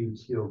 he would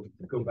still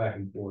go back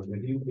and forth.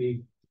 And he'd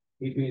be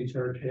in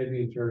church, he'd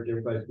be in church,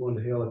 everybody's going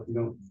to hell if you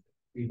don't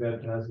be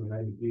baptized in the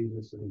name of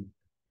Jesus. And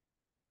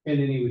then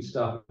he would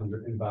stop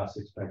and buy a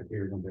 6-pack of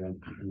beer one day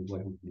and was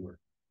waiting for work.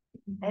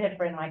 I had a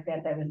friend like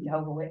that was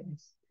Jehovah's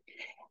Witness.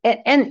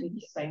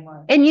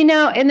 And you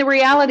know, and the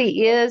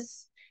reality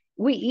is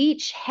we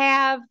each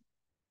have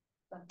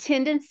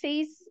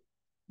tendencies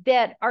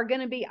that are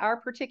going to be our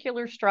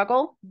particular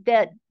struggle,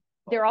 that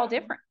they're all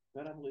different.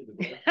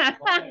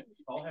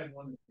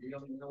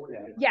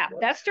 Yeah,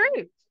 that's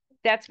true.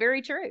 That's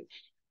very true.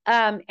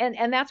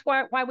 And that's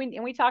why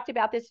we talked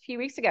about this a few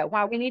weeks ago,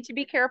 why we need to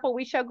be careful.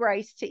 We show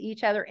grace to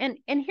each other. And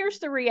here's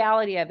the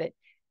reality of it,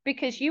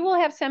 because you will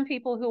have some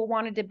people who will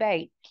want to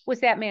debate. Was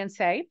that man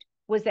saved?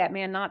 Was that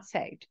man not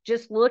saved?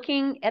 Just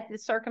looking at the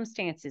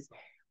circumstances.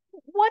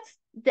 What's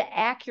the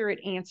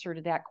accurate answer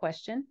to that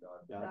question?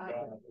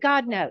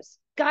 God knows.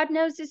 God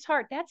knows his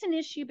heart. That's an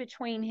issue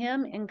between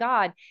him and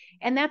God.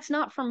 And that's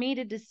not for me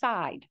to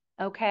decide.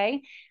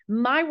 Okay.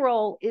 My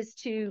role is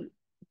to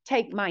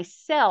take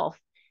myself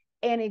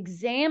and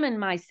examine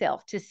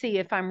myself to see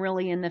if I'm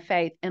really in the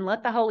faith, and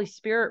let the Holy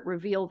Spirit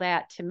reveal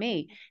that to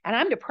me. And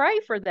I'm to pray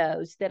for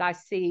those that I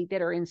see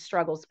that are in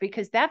struggles,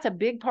 because that's a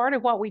big part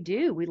of what we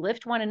do. We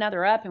lift one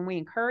another up and we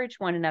encourage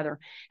one another.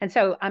 And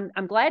so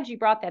I'm glad you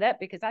brought that up,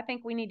 because I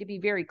think we need to be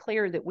very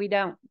clear that we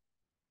don't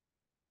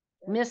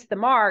miss the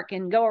mark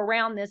and go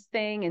around this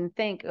thing and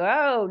think,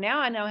 oh, now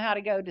I know how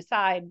to go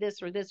decide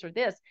this or this or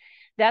this.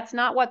 That's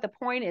not what the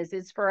point is.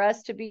 It's for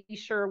us to be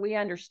sure we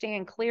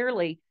understand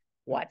clearly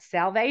what's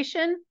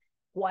salvation,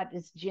 what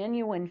is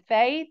genuine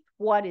faith,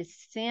 what is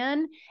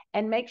sin,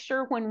 and make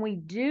sure when we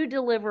do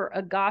deliver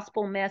a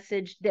gospel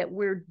message that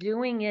we're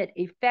doing it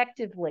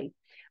effectively.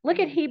 Look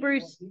at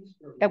Hebrews.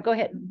 Oh, go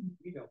ahead.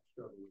 We don't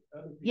struggle with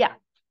other people. Yeah.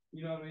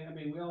 You know what I mean? I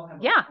mean, we all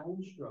have Yeah. our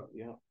own struggle.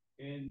 Yeah.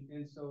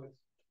 And so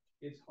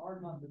it's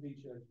hard not to be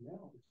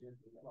judgmental. It's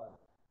like,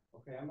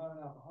 okay, I'm not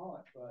an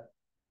alcoholic, but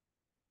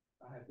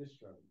I have this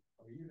struggle,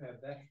 or you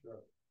have that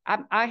struggle.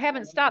 I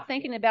haven't stopped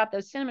thinking about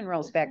those cinnamon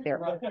rolls back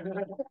there.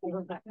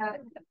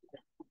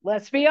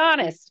 Let's be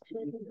honest.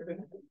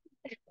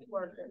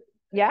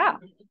 Yeah.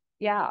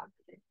 Yeah.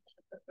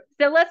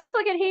 So let's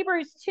look at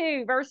Hebrews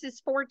 2,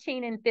 verses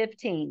 14 and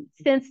 15.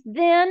 Since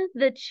then,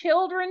 the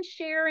children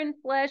share in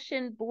flesh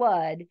and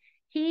blood,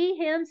 he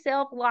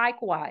himself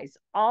likewise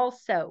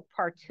also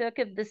partook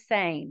of the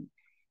same,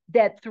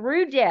 that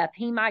through death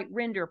he might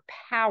render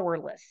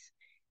powerless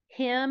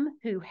him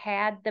who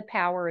had the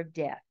power of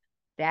death,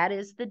 that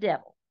is the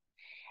devil,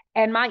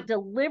 and might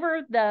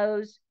deliver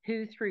those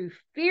who through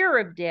fear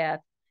of death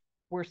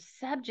were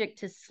subject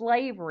to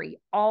slavery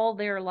all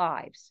their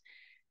lives.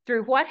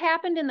 Through what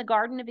happened in the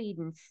Garden of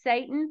Eden,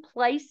 Satan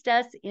placed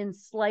us in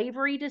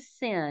slavery to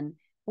sin,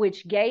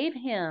 which gave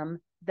him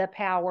the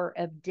power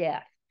of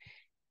death.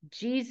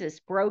 Jesus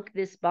broke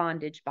this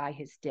bondage by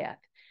his death.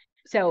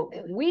 So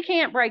we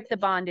can't break the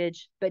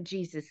bondage, but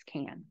Jesus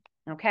can.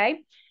 Okay?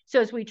 So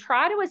as we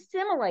try to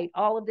assimilate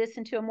all of this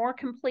into a more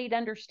complete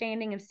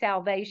understanding of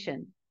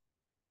salvation,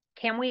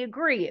 can we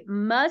agree it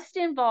must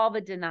involve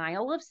a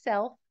denial of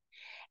self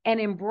and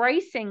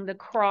embracing the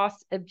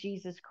cross of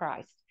Jesus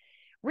Christ?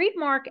 Read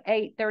Mark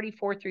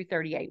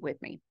 8:34-38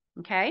 with me.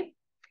 Okay?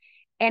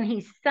 And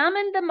he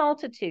summoned the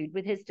multitude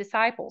with his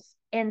disciples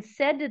and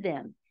said to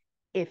them,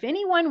 if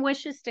anyone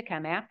wishes to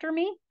come after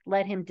me,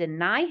 let him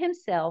deny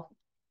himself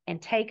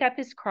and take up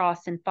his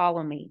cross and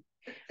follow me.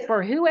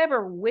 For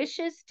whoever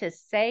wishes to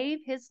save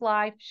his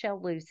life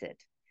shall lose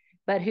it.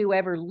 But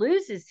whoever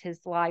loses his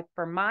life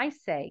for my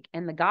sake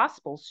and the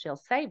gospel's shall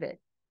save it.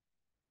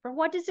 For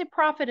what does it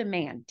profit a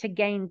man to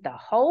gain the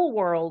whole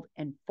world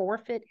and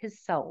forfeit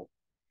his soul?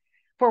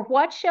 For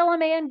what shall a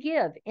man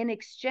give in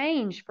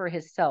exchange for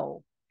his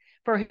soul?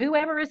 For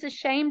whoever is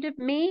ashamed of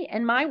me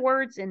and my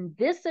words in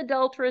this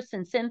adulterous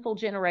and sinful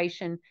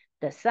generation,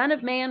 the Son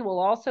of Man will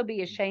also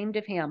be ashamed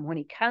of him when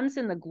he comes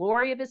in the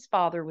glory of his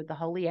Father with the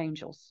holy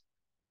angels.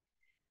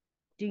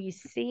 Do you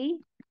see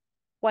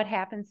what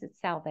happens at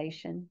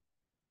salvation?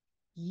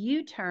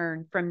 You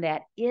turn from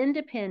that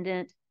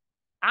independent,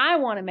 I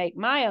want to make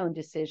my own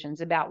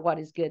decisions about what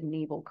is good and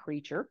evil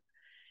creature,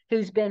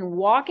 who's been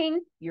walking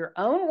your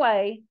own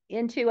way,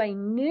 into a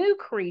new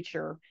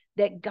creature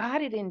that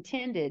God had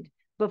intended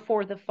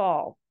before the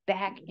fall,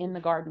 back in the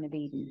Garden of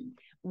Eden.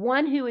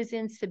 One who is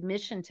in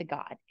submission to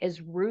God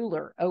as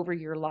ruler over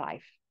your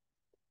life.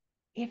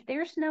 If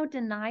there's no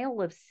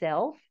denial of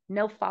self,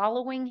 no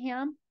following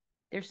him,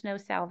 there's no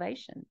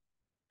salvation.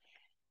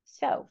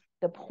 So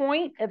the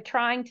point of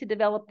trying to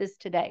develop this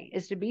today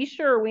is to be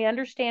sure we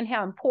understand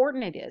how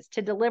important it is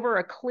to deliver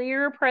a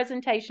clear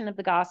presentation of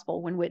the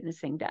gospel when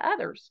witnessing to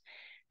others.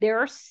 There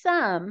are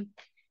some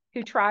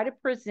who try to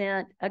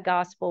present a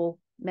gospel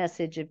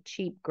message of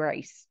cheap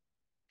grace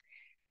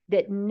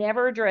that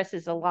never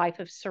addresses a life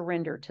of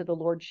surrender to the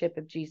lordship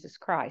of Jesus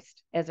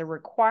Christ as a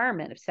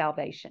requirement of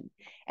salvation.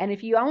 And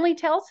if you only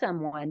tell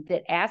someone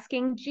that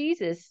asking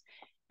Jesus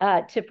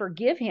to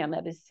forgive him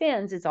of his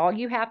sins is all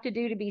you have to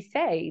do to be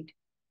saved,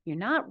 you're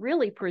not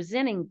really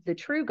presenting the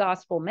true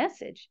gospel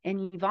message.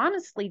 And you've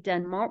honestly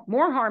done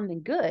more harm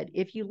than good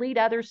if you lead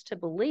others to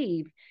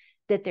believe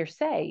that they're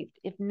saved,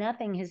 if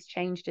nothing has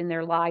changed in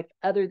their life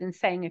other than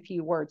saying a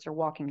few words or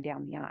walking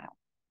down the aisle.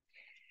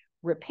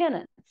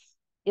 Repentance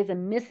is a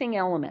missing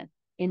element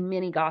in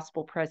many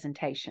gospel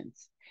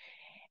presentations.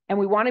 And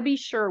we want to be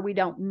sure we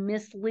don't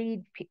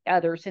mislead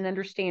others in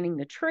understanding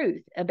the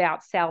truth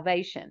about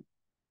salvation.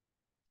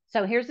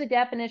 So here's the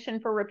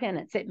definition for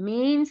repentance. It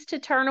means to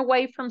turn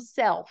away from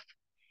self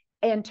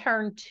and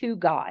turn to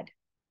God.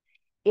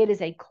 It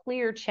is a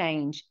clear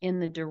change in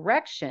the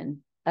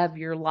direction of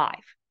your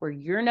life, where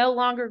you're no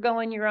longer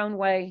going your own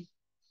way.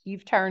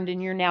 You've turned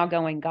and you're now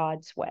going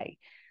God's way.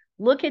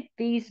 Look at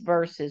these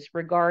verses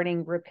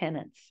regarding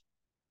repentance.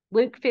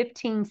 Luke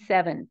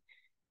 15:7.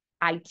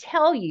 I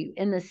tell you,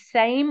 in the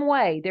same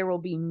way, there will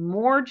be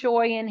more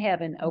joy in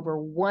heaven over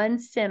one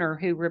sinner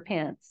who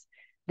repents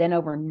than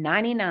over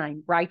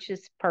 99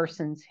 righteous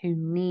persons who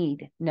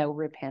need no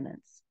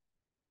repentance.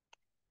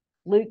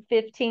 Luke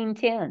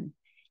 15:10.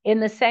 In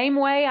the same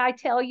way, I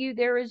tell you,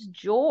 there is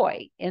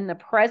joy in the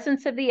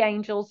presence of the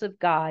angels of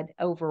God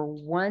over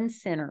one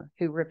sinner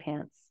who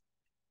repents.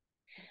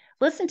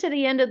 Listen to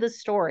the end of the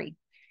story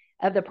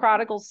of the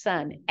prodigal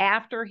son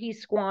after he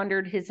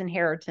squandered his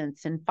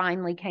inheritance and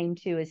finally came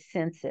to his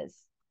senses.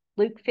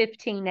 Luke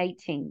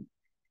 15:18.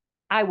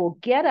 I will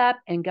get up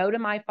and go to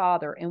my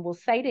father and will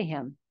say to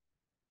him,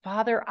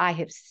 Father, I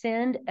have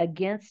sinned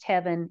against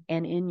heaven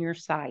and in your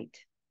sight.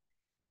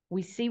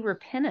 We see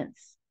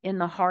repentance in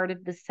the heart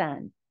of the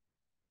son.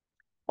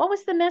 What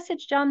was the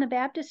message John the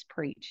Baptist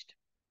preached?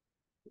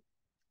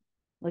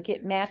 Look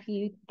at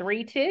Matthew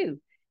 3:2.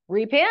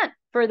 Repent,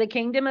 for the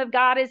kingdom of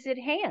God is at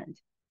hand.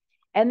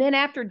 And then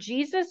after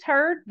Jesus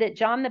heard that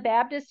John the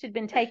Baptist had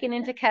been taken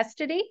into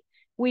custody,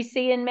 we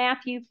see in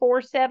Matthew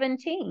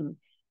 4:17,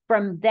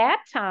 from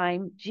that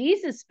time,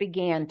 Jesus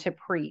began to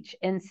preach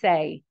and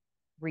say,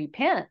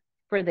 repent,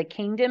 for the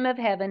kingdom of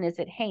heaven is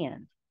at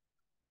hand.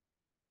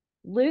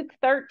 Luke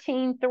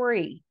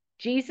 13:3,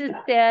 Jesus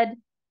said,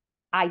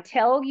 I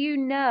tell you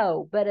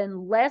no, but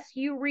unless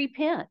you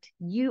repent,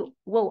 you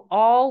will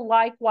all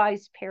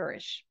likewise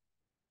perish.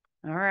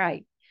 All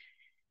right.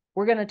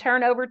 We're going to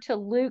turn over to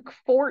Luke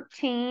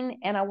 14,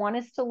 and I want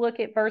us to look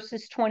at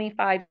verses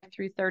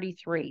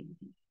 25-33.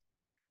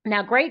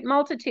 Now, great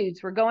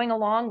multitudes were going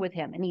along with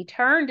him, and he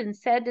turned and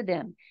said to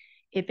them,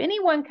 If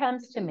anyone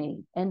comes to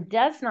me and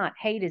does not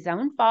hate his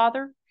own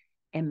father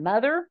and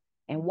mother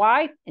and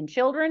wife and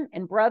children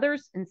and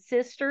brothers and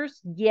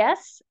sisters,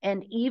 yes,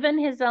 and even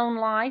his own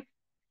life,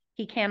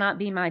 he cannot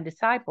be my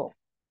disciple.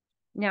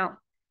 Now,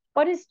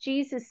 what is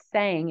Jesus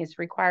saying is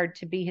required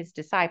to be his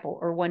disciple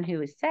or one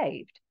who is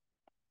saved?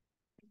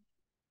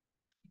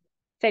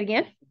 Say it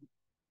again.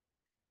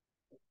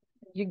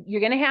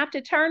 You're going to have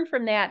to turn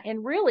from that.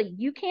 And really,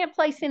 you can't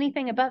place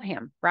anything above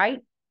him, right?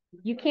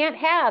 You can't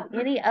have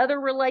any other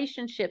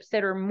relationships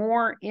that are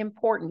more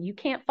important. You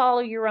can't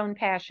follow your own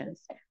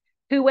passions.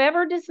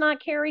 Whoever does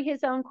not carry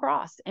his own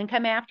cross and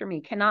come after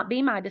me cannot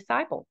be my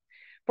disciple.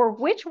 For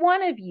which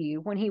one of you,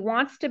 when he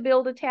wants to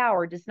build a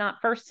tower, does not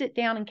first sit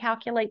down and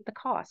calculate the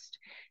cost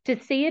to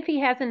see if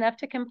he has enough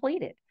to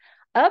complete it?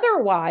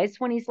 Otherwise,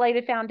 when he's laid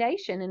a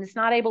foundation and is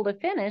not able to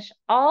finish,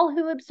 all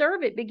who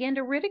observe it begin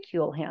to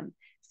ridicule him,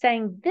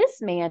 saying,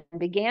 this man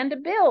began to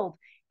build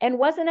and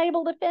wasn't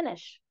able to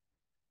finish.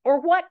 Or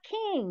what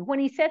king, when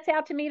he sets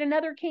out to meet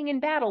another king in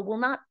battle, will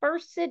not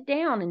first sit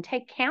down and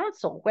take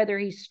counsel whether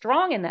he's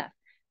strong enough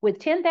with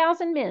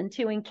 10,000 men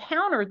to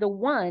encounter the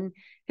one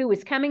who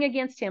is coming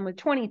against him with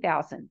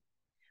 20,000?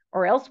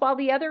 Or else, while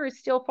the other is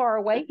still far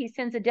away, he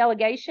sends a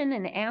delegation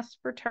and asks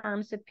for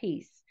terms of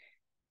peace.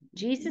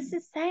 Jesus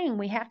is saying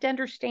we have to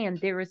understand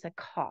there is a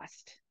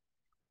cost.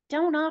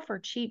 Don't offer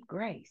cheap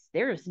grace.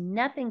 There is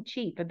nothing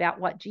cheap about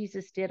what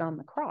Jesus did on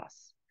the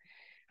cross.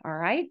 All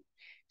right?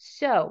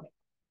 So,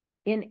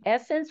 in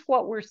essence,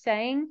 what we're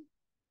saying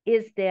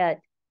is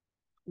that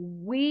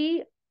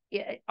we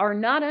are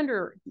not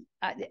under,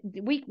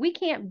 we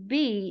can't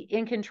be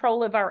in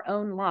control of our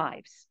own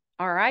lives.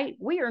 All right?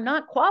 We are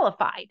not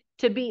qualified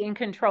to be in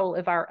control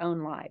of our own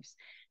lives.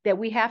 That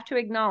we have to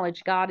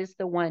acknowledge God is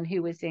the one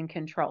who is in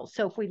control.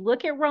 So if we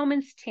look at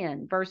Romans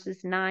 10,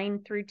 verses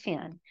 9 through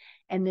 10,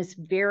 and this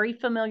very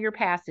familiar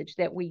passage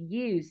that we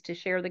use to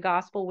share the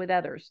gospel with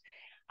others,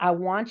 I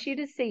want you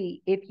to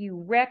see if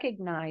you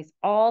recognize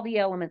all the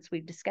elements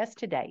we've discussed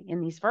today in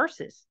these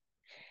verses.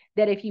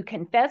 That if you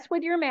confess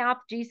with your mouth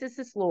Jesus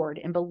is Lord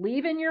and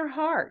believe in your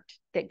heart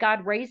that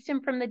God raised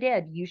him from the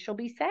dead, you shall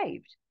be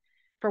saved.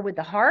 For with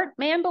the heart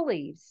man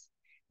believes,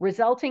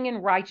 resulting in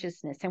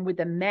righteousness, and with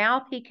the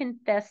mouth he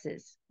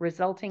confesses,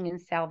 resulting in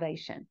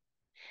salvation.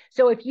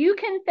 So if you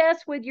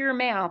confess with your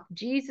mouth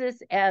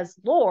Jesus as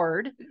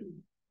Lord,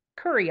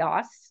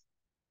 Kurios,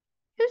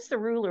 who's the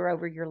ruler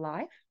over your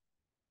life?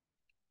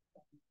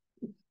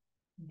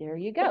 There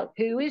you go.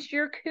 Who is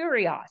your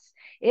Kurios?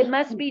 It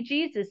must be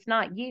Jesus,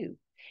 not you.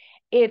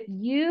 If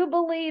you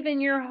believe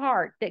in your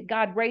heart that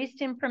God raised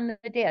him from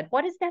the dead,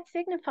 what does that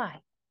signify?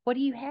 What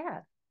do you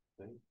have?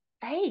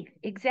 Faith,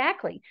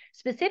 exactly.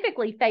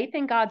 Specifically, faith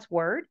in God's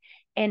word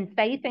and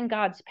faith in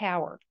God's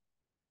power.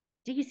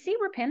 Do you see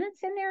repentance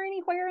in there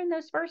anywhere in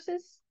those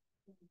verses?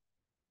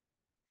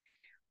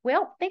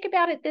 Well, think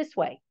about it this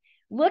way.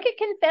 Look at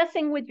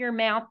confessing with your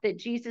mouth that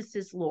Jesus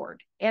is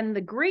Lord. And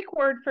the Greek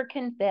word for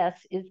confess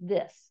is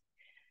this.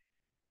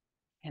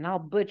 And I'll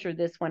butcher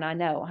this one, I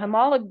know.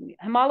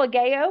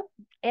 Homologeo,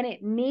 and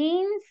it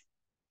means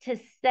to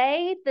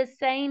say the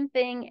same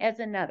thing as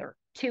another,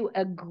 to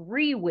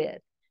agree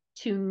with,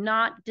 to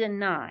not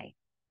deny.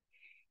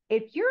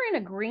 If you're in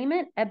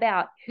agreement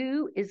about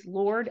who is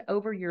Lord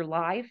over your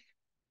life,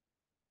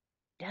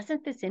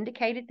 doesn't this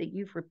indicate that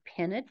you've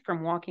repented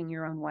from walking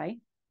your own way?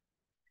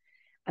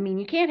 I mean,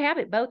 you can't have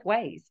it both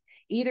ways.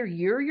 Either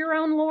you're your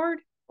own Lord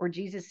or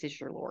Jesus is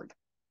your Lord.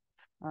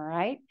 All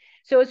right.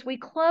 So as we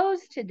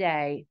close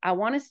today, I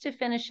want us to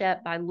finish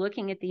up by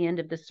looking at the end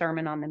of the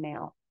Sermon on the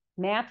Mount,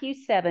 Matthew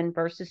 7,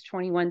 verses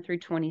 21 through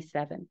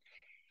 27.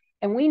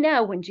 And we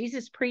know when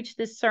Jesus preached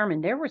this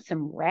sermon, there were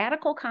some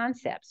radical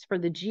concepts for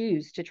the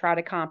Jews to try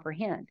to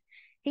comprehend.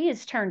 He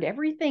has turned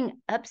everything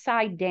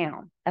upside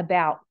down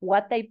about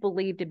what they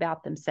believed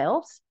about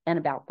themselves and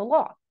about the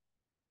law.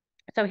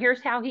 So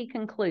here's how he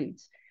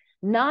concludes.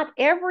 Not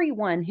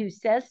everyone who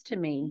says to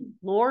me,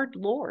 Lord,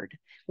 Lord,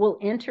 will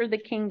enter the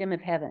kingdom of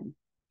heaven,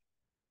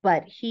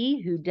 but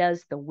he who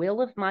does the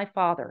will of my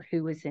Father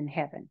who is in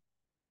heaven.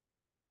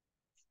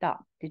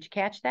 Stop. Did you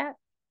catch that?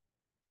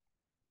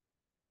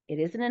 It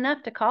isn't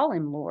enough to call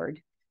him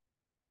Lord,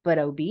 but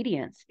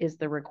obedience is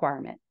the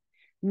requirement.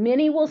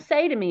 Many will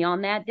say to me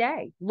on that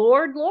day,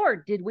 Lord,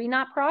 Lord, did we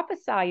not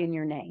prophesy in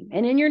your name?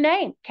 And in your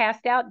name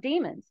cast out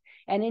demons?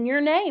 And in your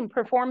name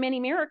perform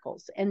many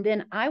miracles? And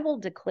then I will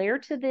declare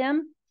to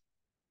them,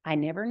 I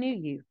never knew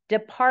you.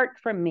 Depart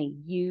from me,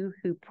 you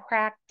who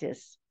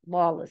practice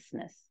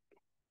lawlessness.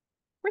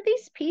 Were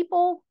these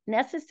people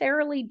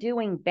necessarily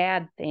doing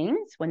bad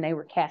things when they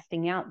were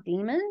casting out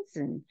demons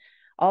and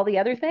all the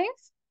other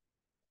things?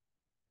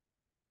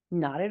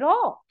 Not at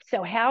all.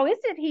 So how is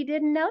it he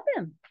didn't know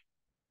them?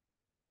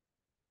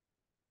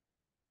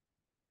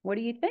 What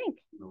do you think?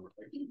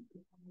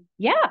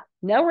 Yeah,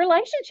 no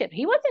relationship.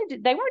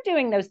 They weren't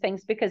doing those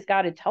things because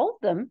God had told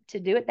them to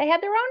do it. They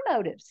had their own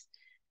motives.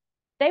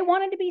 They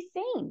wanted to be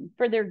seen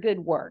for their good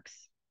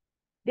works.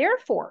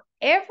 Therefore,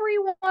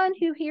 everyone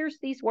who hears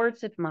these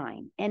words of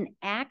mine and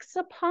acts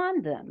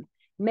upon them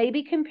may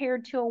be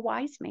compared to a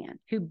wise man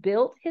who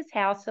built his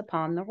house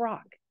upon the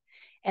rock.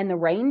 And the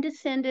rain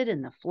descended,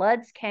 and the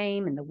floods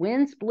came, and the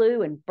winds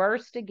blew and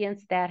burst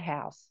against that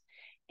house.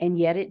 And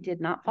yet it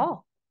did not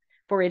fall,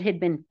 for it had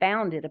been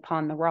founded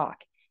upon the rock.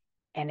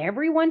 And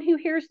everyone who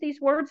hears these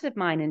words of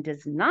mine and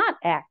does not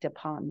act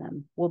upon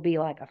them will be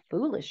like a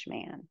foolish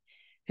man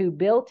who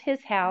built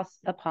his house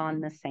upon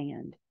the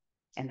sand.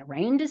 And the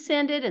rain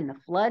descended, and the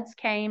floods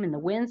came, and the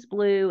winds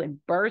blew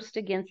and burst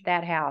against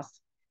that house,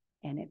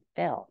 and it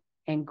fell,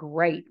 and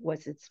great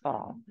was its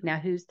fall. Now,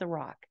 who's the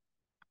rock?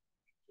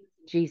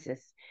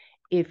 Jesus.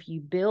 If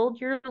you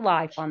build your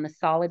life on the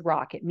solid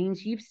rock, it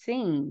means you've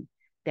seen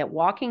that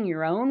walking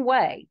your own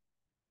way,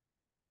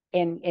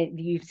 and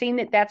you've seen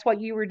that that's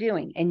what you were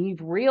doing, and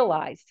you've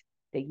realized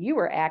that you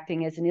were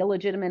acting as an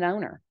illegitimate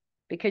owner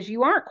because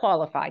you aren't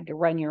qualified to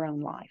run your own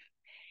life.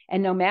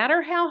 And no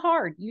matter how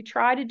hard you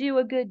try to do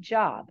a good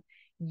job,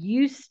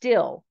 you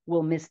still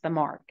will miss the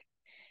mark.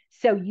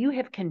 So you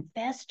have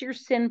confessed your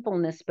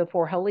sinfulness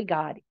before holy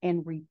God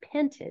and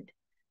repented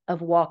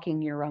of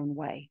walking your own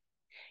way.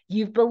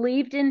 You've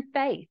believed in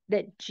faith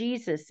that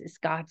Jesus is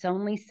God's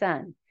only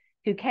Son,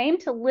 who came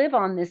to live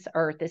on this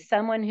earth as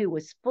someone who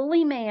was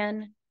fully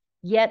man,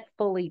 yet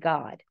fully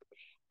God.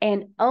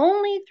 And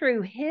only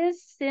through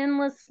his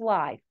sinless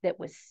life that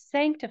was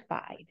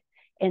sanctified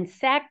and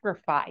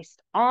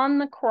sacrificed on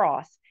the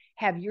cross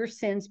have your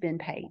sins been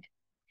paid.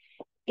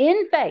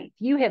 In faith,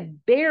 you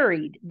have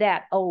buried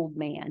that old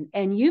man,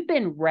 and you've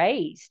been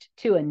raised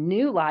to a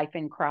new life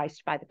in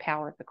Christ by the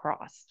power of the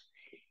cross.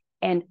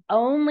 And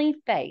only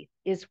faith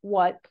is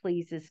what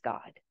pleases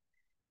God.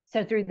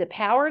 So through the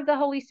power of the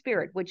Holy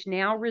Spirit, which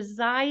now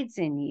resides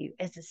in you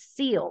as a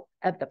seal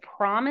of the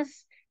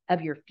promise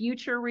of your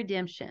future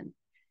redemption,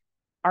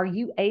 are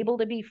you able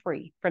to be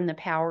free from the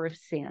power of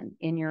sin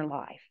in your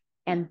life?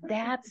 And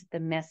that's the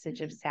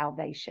message of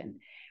salvation.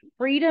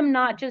 Freedom,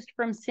 not just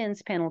from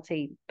sin's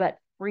penalty, but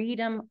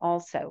freedom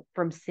also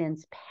from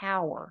sin's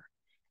power,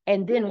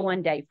 and then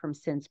one day from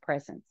sin's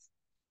presence.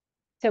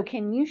 So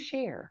can you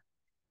share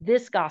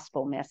this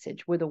gospel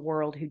message with a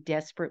world who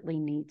desperately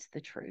needs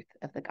the truth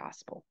of the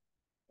gospel?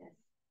 Yes.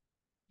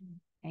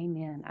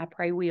 Amen. I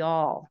pray we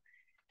all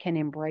can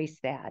embrace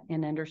that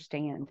and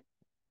understand.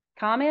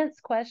 Comments,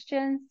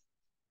 questions?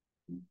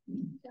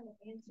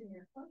 Answer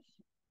your question.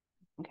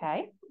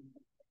 Okay.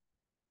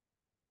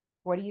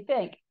 What do you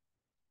think?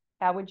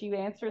 How would you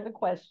answer the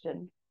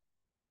question?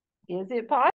 Is it possible?